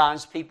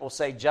 sometimes people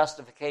say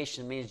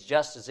justification means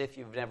just as if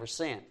you've never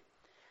sinned.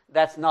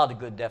 That's not a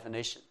good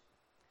definition.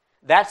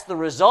 That's the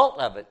result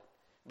of it,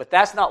 but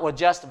that's not what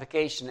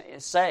justification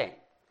is saying.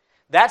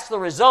 That's the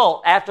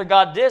result. After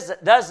God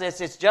does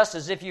this, it's just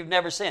as if you've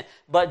never sinned.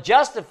 But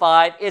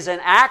justified is an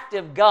act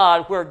of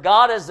God where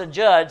God as the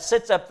judge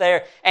sits up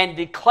there and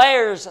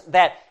declares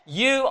that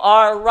you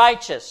are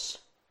righteous.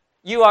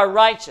 You are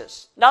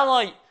righteous. Not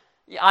only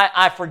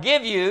I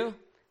forgive you,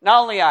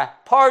 not only I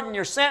pardon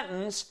your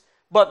sentence,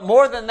 but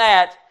more than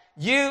that,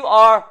 you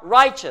are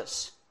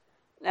righteous.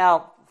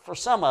 Now, for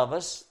some of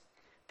us,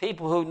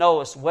 people who know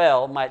us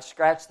well might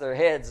scratch their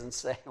heads and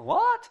say,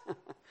 what?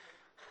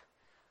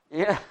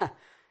 Yeah,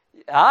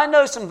 I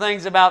know some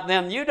things about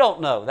them you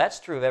don't know. That's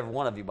true of every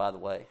one of you, by the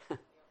way.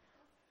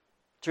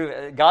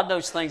 True. God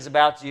knows things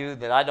about you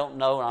that I don't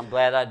know, and I'm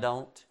glad I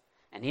don't.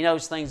 And he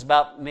knows things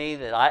about me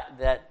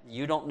that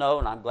you don't know,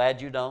 and I'm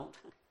glad you don't.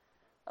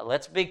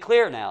 Let's be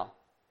clear now.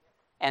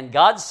 And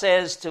God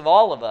says to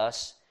all of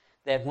us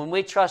that when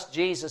we trust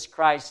Jesus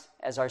Christ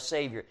as our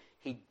Savior,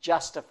 he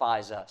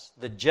justifies us.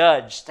 The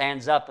judge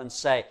stands up and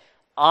says,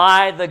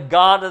 I, the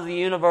God of the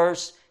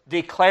universe,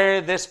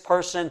 declare this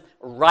person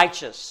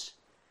righteous.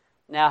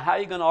 Now, how are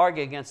you going to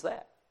argue against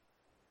that?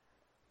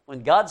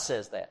 When God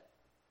says that.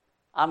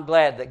 I'm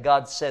glad that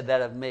God said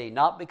that of me,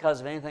 not because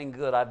of anything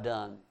good I've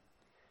done,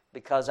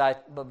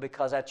 but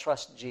because I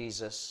trust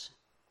Jesus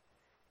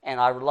and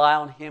I rely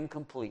on him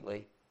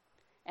completely.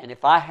 And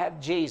if I have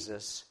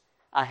Jesus,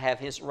 I have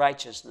his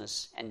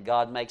righteousness, and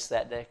God makes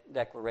that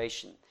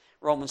declaration.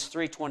 Romans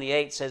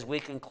 3:28 says,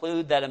 we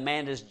conclude that a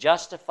man is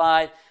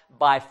justified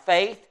by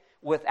faith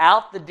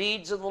without the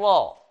deeds of the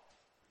law.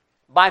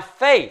 By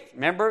faith.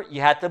 Remember,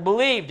 you have to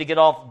believe to get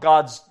off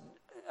God's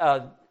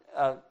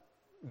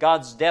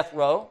death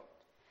row.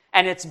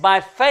 And it's by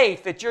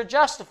faith that you're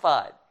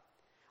justified.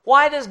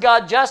 Why does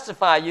God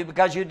justify you?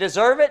 Because you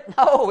deserve it?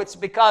 No, it's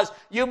because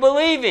you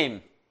believe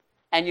him.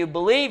 And you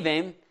believe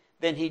him,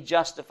 then he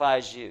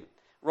justifies you.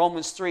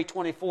 Romans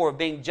 3:24,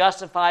 being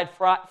justified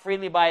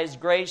freely by his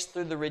grace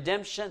through the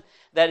redemption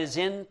that is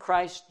in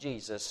Christ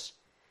Jesus.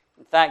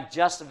 In fact,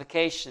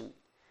 justification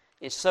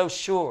is so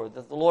sure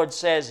that the Lord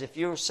says if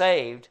you're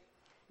saved,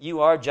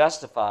 you are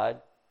justified.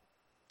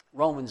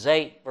 Romans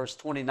 8, verse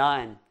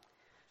 29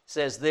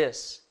 says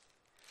this,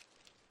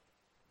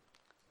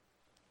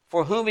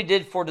 for whom he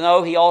did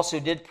foreknow, he also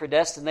did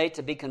predestinate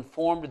to be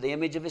conformed to the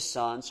image of his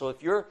Son. So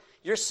if you're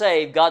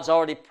saved, God's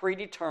already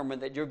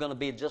predetermined that you're going to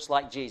be just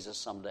like Jesus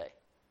someday.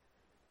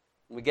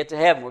 When we get to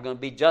heaven, we're going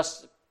to be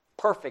just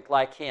perfect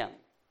like him.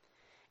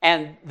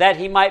 And that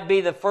he might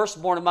be the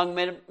firstborn among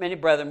many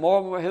brethren,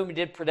 more whom he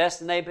did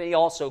predestinate, but he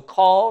also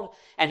called,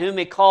 and whom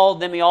he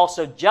called, them he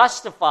also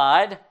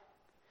justified.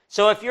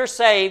 So if you're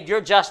saved, you're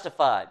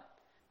justified.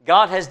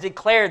 God has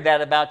declared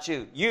that about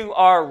you. You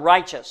are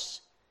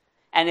righteous.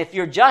 And if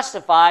you're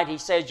justified, he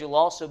says you'll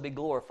also be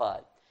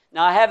glorified.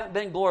 Now, I haven't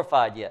been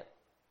glorified yet.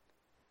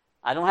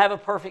 I don't have a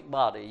perfect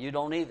body. You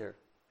don't either.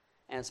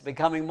 And it's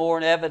becoming more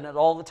evident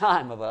all the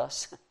time of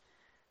us.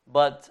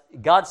 But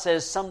God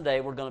says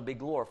someday we're going to be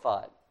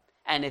glorified.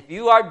 And if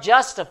you are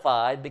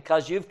justified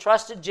because you've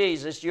trusted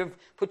Jesus, you've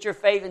put your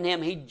faith in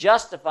him, he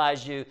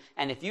justifies you.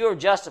 And if you are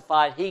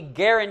justified, he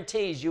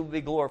guarantees you'll be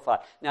glorified.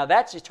 Now,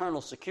 that's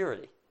eternal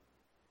security.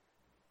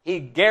 He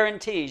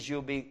guarantees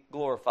you'll be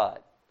glorified.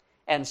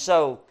 And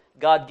so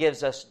God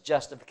gives us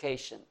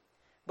justification.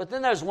 But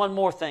then there's one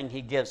more thing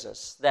he gives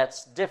us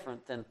that's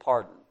different than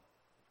pardon.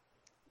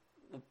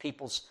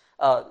 People's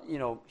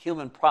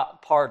human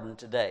pardon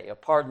today, a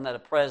pardon that a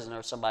president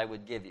or somebody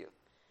would give you.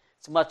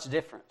 It's much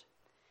different.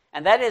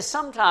 And that is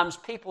sometimes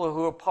people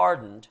who are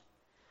pardoned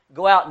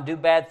go out and do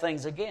bad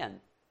things again.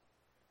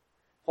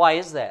 Why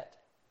is that?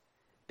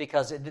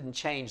 Because it didn't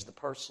change the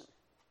person.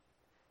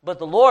 But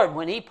the Lord,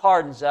 when He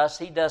pardons us,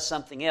 He does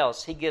something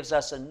else. He gives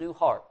us a new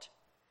heart.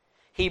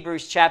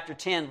 Hebrews chapter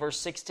 10, verse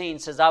 16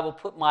 says, I will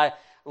put my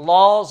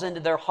laws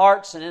into their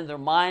hearts, and in their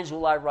minds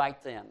will I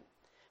write them.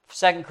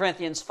 2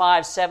 Corinthians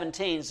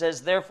 5:17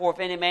 says, therefore, if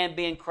any man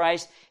be in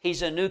Christ,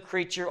 he's a new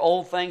creature.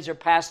 Old things are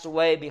passed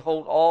away.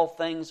 Behold, all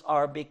things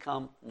are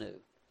become new.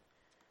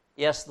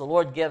 Yes, the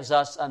Lord gives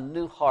us a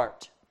new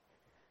heart.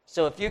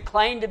 So if you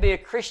claim to be a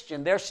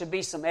Christian, there should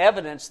be some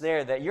evidence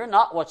there that you're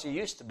not what you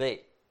used to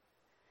be.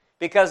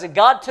 Because if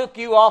God took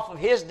you off of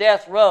His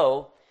death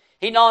row,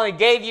 He not only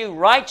gave you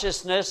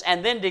righteousness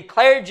and then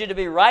declared you to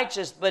be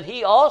righteous, but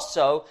He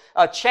also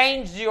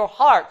changed your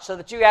heart so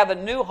that you have a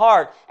new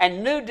heart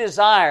and new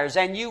desires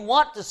and you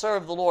want to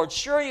serve the Lord.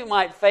 Sure, you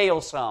might fail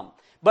some,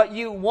 but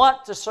you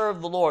want to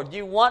serve the Lord.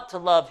 You want to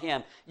love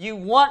Him. You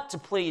want to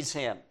please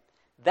Him.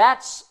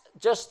 That's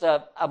just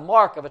a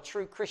mark of a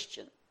true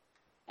Christian.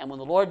 And when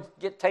the Lord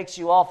takes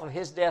you off of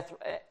His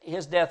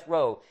death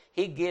row,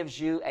 He gives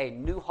you a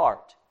new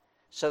heart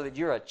so that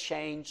you're a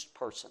changed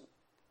person.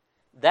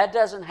 That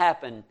doesn't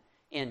happen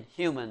in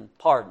human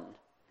pardon,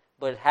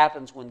 but it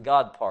happens when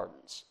God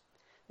pardons.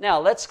 Now,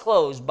 let's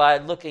close by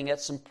looking at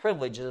some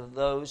privileges of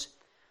those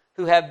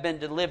who have been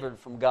delivered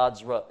from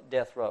God's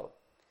death row.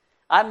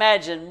 I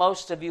imagine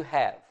most of you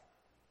have.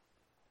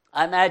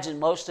 I imagine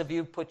most of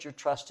you put your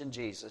trust in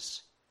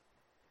Jesus.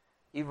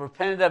 You've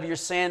repented of your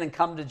sin and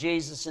come to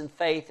Jesus in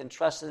faith and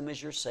trusted Him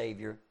as your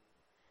Savior.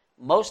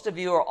 Most of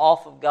you are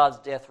off of God's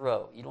death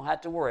row. You don't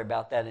have to worry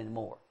about that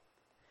anymore.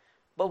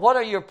 But what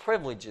are your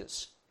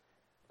privileges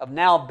of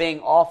now being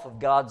off of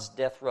God's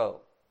death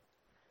row?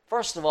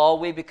 First of all,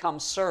 we become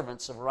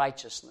servants of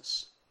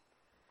righteousness.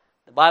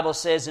 The Bible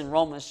says in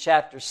Romans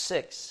chapter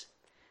 6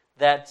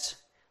 that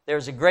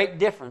there's a great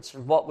difference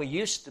from what we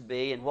used to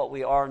be and what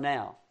we are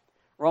now.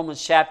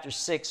 Romans chapter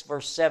 6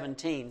 verse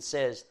 17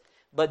 says,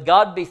 but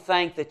God be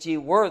thanked that ye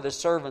were the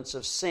servants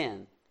of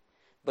sin,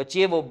 but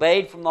ye have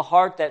obeyed from the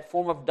heart that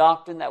form of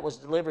doctrine that was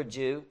delivered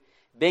you.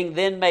 Being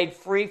then made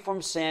free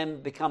from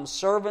sin,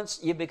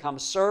 ye become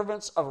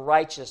servants of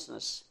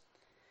righteousness.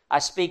 I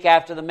speak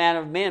after the manner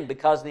of men,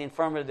 because of the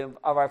infirmity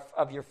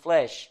of your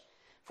flesh.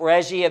 For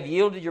as ye have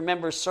yielded your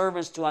members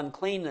servants to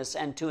uncleanness,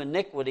 and to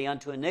iniquity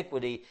unto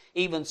iniquity,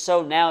 even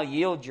so now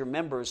yield your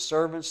members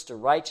servants to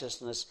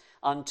righteousness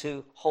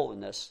unto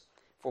holiness.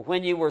 For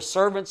when ye were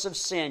servants of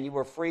sin, you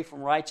were free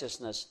from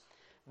righteousness.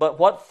 But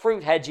what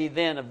fruit had ye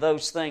then of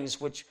those things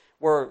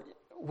whereof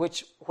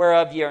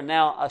ye are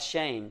now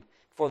ashamed?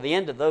 For the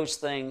end of those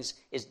things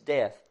is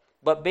death.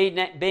 But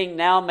being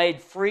now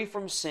made free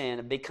from sin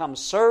and become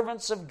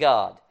servants of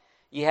God,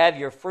 ye have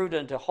your fruit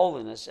unto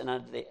holiness, and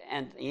unto the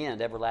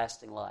end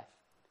everlasting life.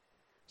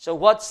 So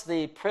what's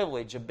the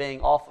privilege of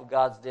being off of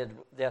God's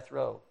death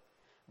row?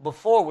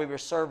 Before we were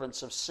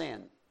servants of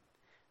sin.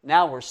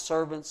 Now we're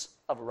servants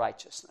of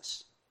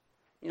righteousness.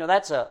 You know,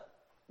 that's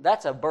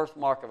a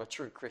birthmark of a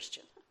true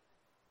Christian.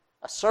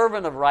 A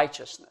servant of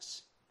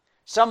righteousness.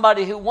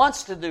 Somebody who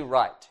wants to do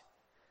right.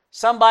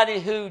 Somebody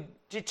who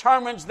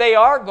determines they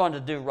are going to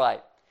do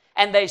right.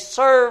 And they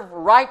serve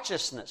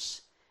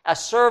righteousness. A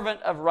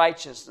servant of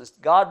righteousness.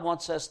 God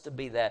wants us to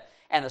be that.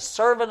 And a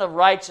servant of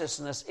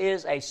righteousness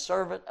is a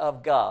servant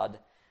of God.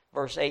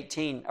 Verse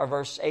 18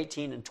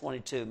 and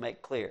 22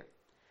 make clear.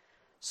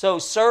 So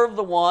serve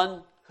the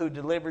one who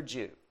delivered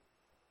you.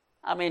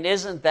 I mean,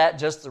 isn't that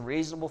just a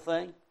reasonable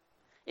thing?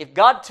 If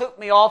God took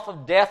me off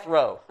of death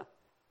row,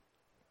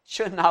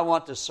 shouldn't I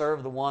want to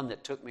serve the one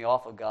that took me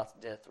off of God's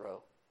death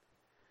row?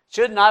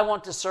 Shouldn't I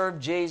want to serve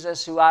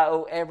Jesus, who I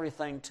owe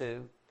everything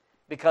to?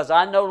 Because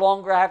I no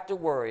longer have to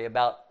worry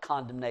about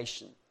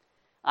condemnation.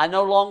 I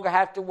no longer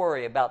have to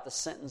worry about the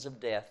sentence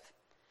of death.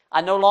 I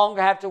no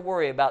longer have to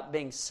worry about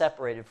being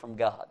separated from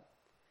God.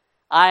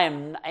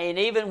 And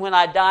even when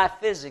I die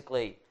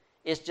physically,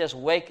 it's just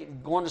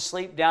going to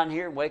sleep down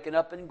here and waking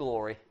up in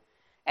glory.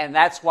 And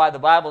that's why the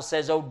Bible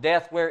says, O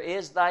death, where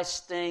is thy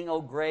sting?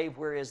 O grave,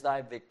 where is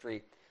thy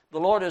victory? The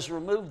Lord has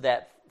removed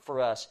that for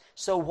us.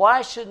 So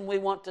why shouldn't we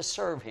want to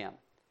serve Him?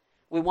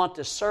 We want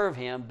to serve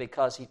Him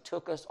because He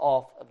took us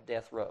off of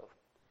death row.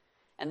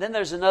 And then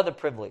there's another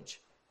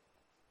privilege.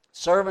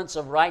 Servants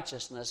of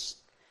righteousness,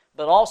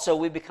 but also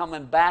we become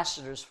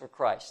ambassadors for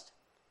Christ.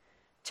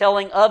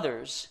 Telling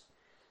others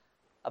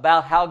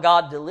about how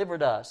God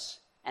delivered us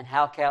and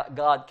how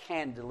God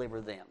can deliver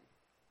them.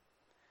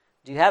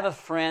 Do you have a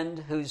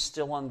friend who's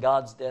still on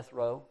God's death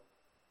row?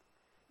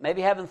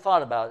 Maybe you haven't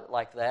thought about it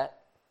like that,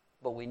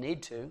 but we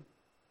need to.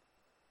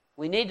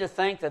 We need to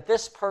think that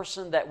this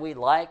person that we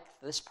like,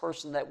 this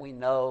person that we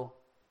know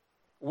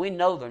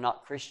they're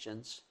not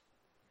Christians.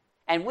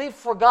 And we've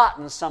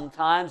forgotten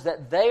sometimes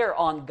that they are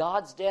on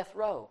God's death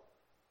row.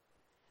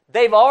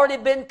 They've already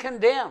been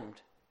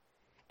condemned.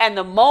 And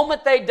the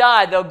moment they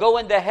die, they'll go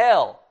into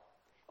hell.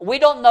 We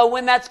don't know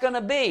when that's going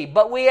to be,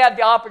 but we have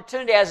the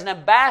opportunity as an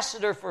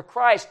ambassador for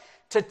Christ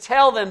to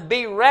tell them,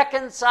 be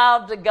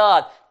reconciled to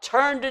God.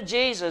 Turn to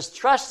Jesus.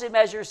 Trust Him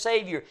as your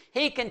Savior.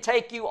 He can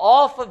take you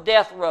off of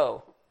death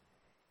row.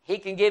 He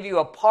can give you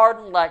a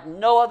pardon like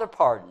no other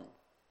pardon.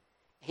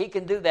 He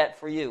can do that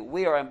for you.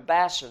 We are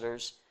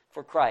ambassadors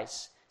for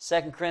Christ.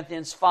 2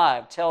 Corinthians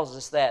 5 tells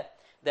us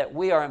that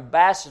we are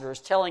ambassadors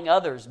telling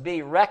others,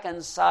 be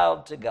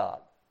reconciled to God.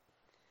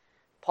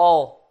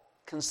 Paul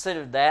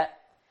considered that,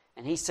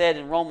 and he said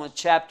in Romans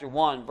chapter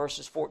 1,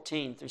 verses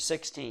 14 through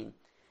 16,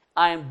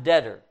 I am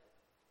debtor.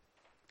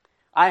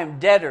 I am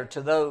debtor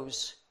to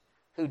those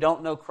who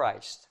don't know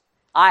Christ.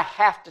 I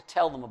have to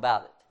tell them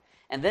about it.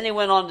 And then he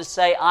went on to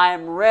say, I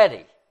am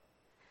ready.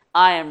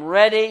 I am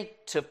ready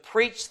to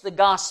preach the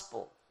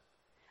gospel.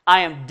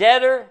 I am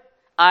debtor.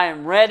 I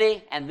am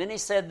ready. And then he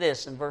said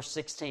this in verse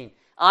 16,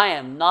 I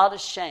am not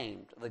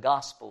ashamed of the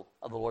gospel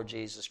of the Lord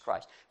Jesus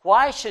Christ.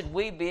 Why should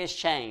we be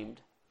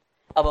ashamed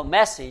of a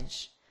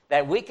message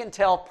that we can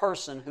tell a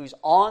person who's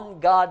on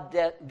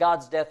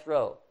God's death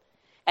row?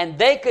 And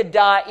they could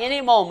die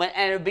any moment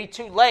and it would be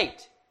too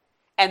late.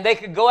 And they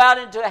could go out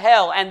into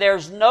hell and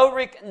there's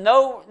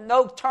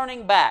no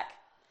turning back.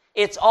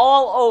 It's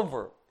all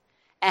over.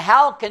 And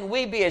how can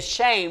we be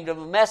ashamed of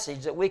a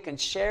message that we can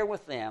share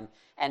with them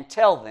and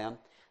tell them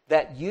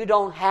that you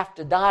don't have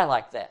to die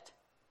like that?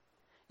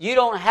 You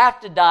don't have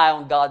to die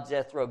on God's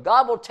death row.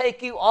 God will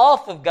take you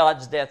off of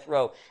God's death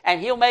row,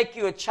 and He'll make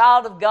you a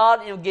child of God,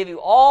 and He'll give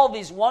you all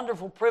these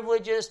wonderful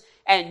privileges,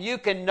 and you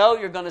can know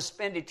you're going to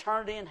spend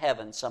eternity in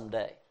heaven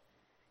someday.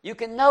 You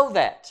can know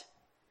that.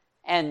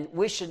 And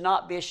we should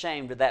not be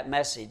ashamed of that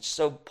message.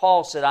 So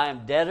Paul said, I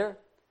am debtor,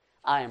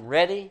 I am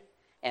ready,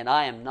 and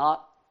I am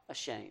not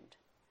ashamed.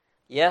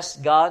 Yes,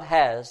 God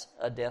has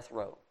a death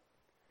row.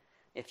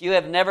 If you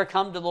have never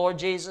come to the Lord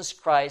Jesus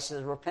Christ as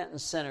a repentant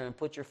sinner and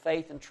put your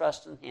faith and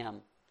trust in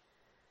Him,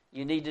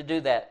 you need to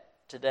do that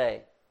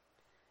today.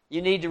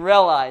 You need to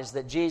realize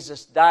that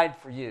Jesus died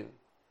for you,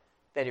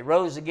 that He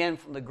rose again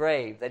from the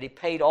grave, that He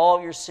paid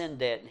all your sin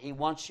debt, and He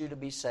wants you to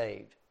be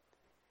saved.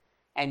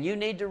 And you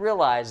need to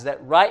realize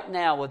that right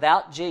now,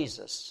 without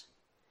Jesus,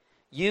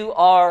 you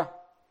are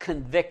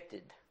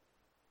convicted.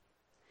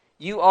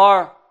 You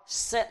are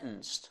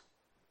sentenced.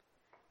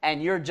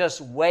 And you're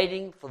just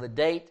waiting for the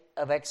date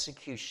of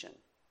execution.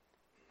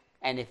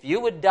 And if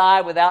you would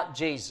die without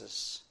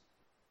Jesus,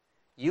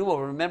 you will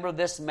remember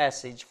this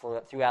message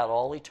throughout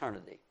all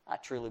eternity. I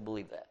truly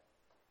believe that.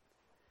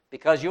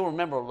 Because you'll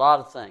remember a lot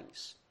of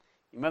things.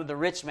 You remember the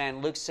rich man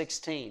in Luke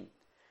 16.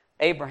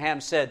 Abraham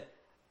said,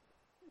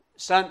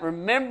 Son,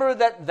 remember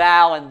that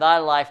thou in thy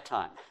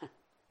lifetime,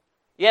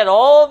 you had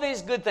all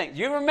these good things.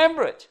 You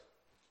remember it.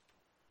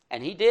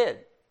 And he did.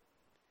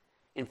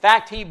 In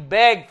fact, he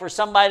begged for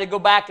somebody to go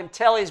back and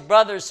tell his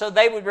brothers so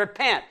they would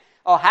repent.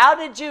 Oh, how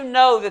did you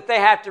know that they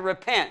have to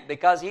repent?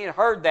 Because he had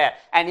heard that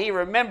and he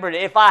remembered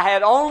it. If I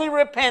had only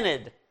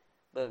repented,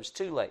 but it was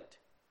too late.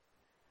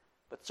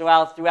 But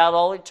throughout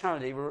all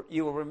eternity,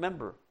 you will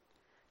remember.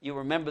 You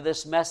remember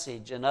this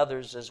message and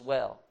others as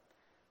well.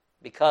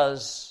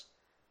 Because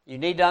you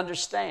need to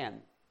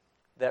understand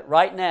that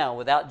right now,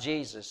 without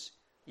Jesus,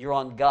 you're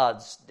on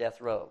God's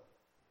death row.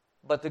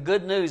 But the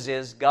good news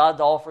is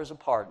God offers a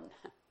pardon.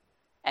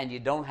 And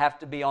you don't have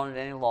to be on it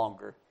any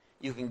longer.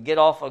 You can get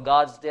off of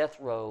God's death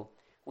row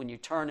when you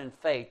turn in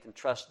faith and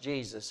trust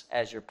Jesus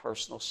as your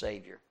personal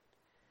Savior.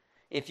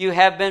 If you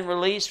have been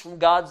released from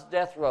God's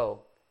death row,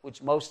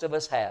 which most of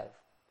us have,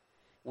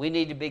 we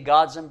need to be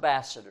God's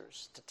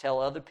ambassadors to tell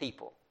other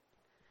people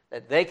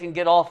that they can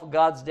get off of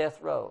God's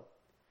death row,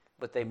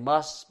 but they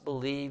must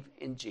believe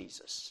in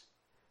Jesus.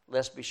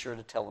 Let's be sure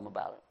to tell them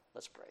about it.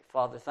 Let's pray.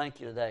 Father, thank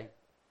you today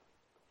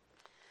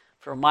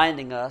for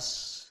reminding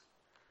us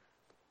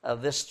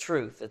of this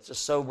truth. It's a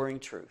sobering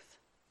truth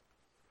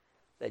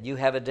that you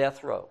have a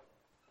death row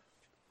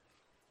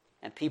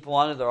and people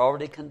on it are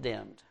already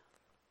condemned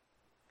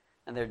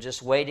and they're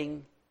just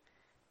waiting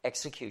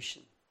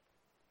execution.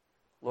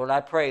 Lord,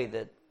 I pray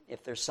that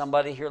if there's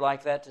somebody here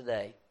like that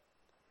today,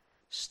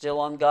 still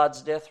on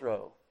God's death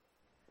row,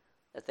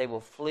 that they will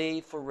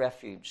flee for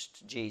refuge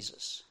to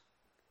Jesus.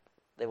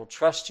 They will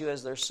trust you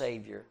as their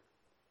Savior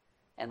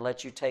and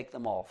let you take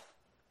them off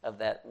of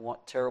that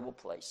terrible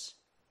place.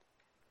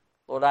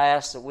 Lord, I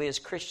ask that we as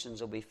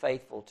Christians will be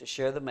faithful to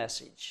share the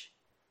message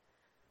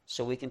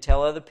so we can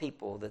tell other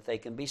people that they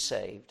can be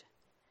saved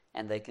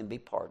and they can be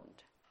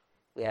pardoned.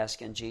 We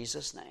ask in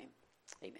Jesus' name.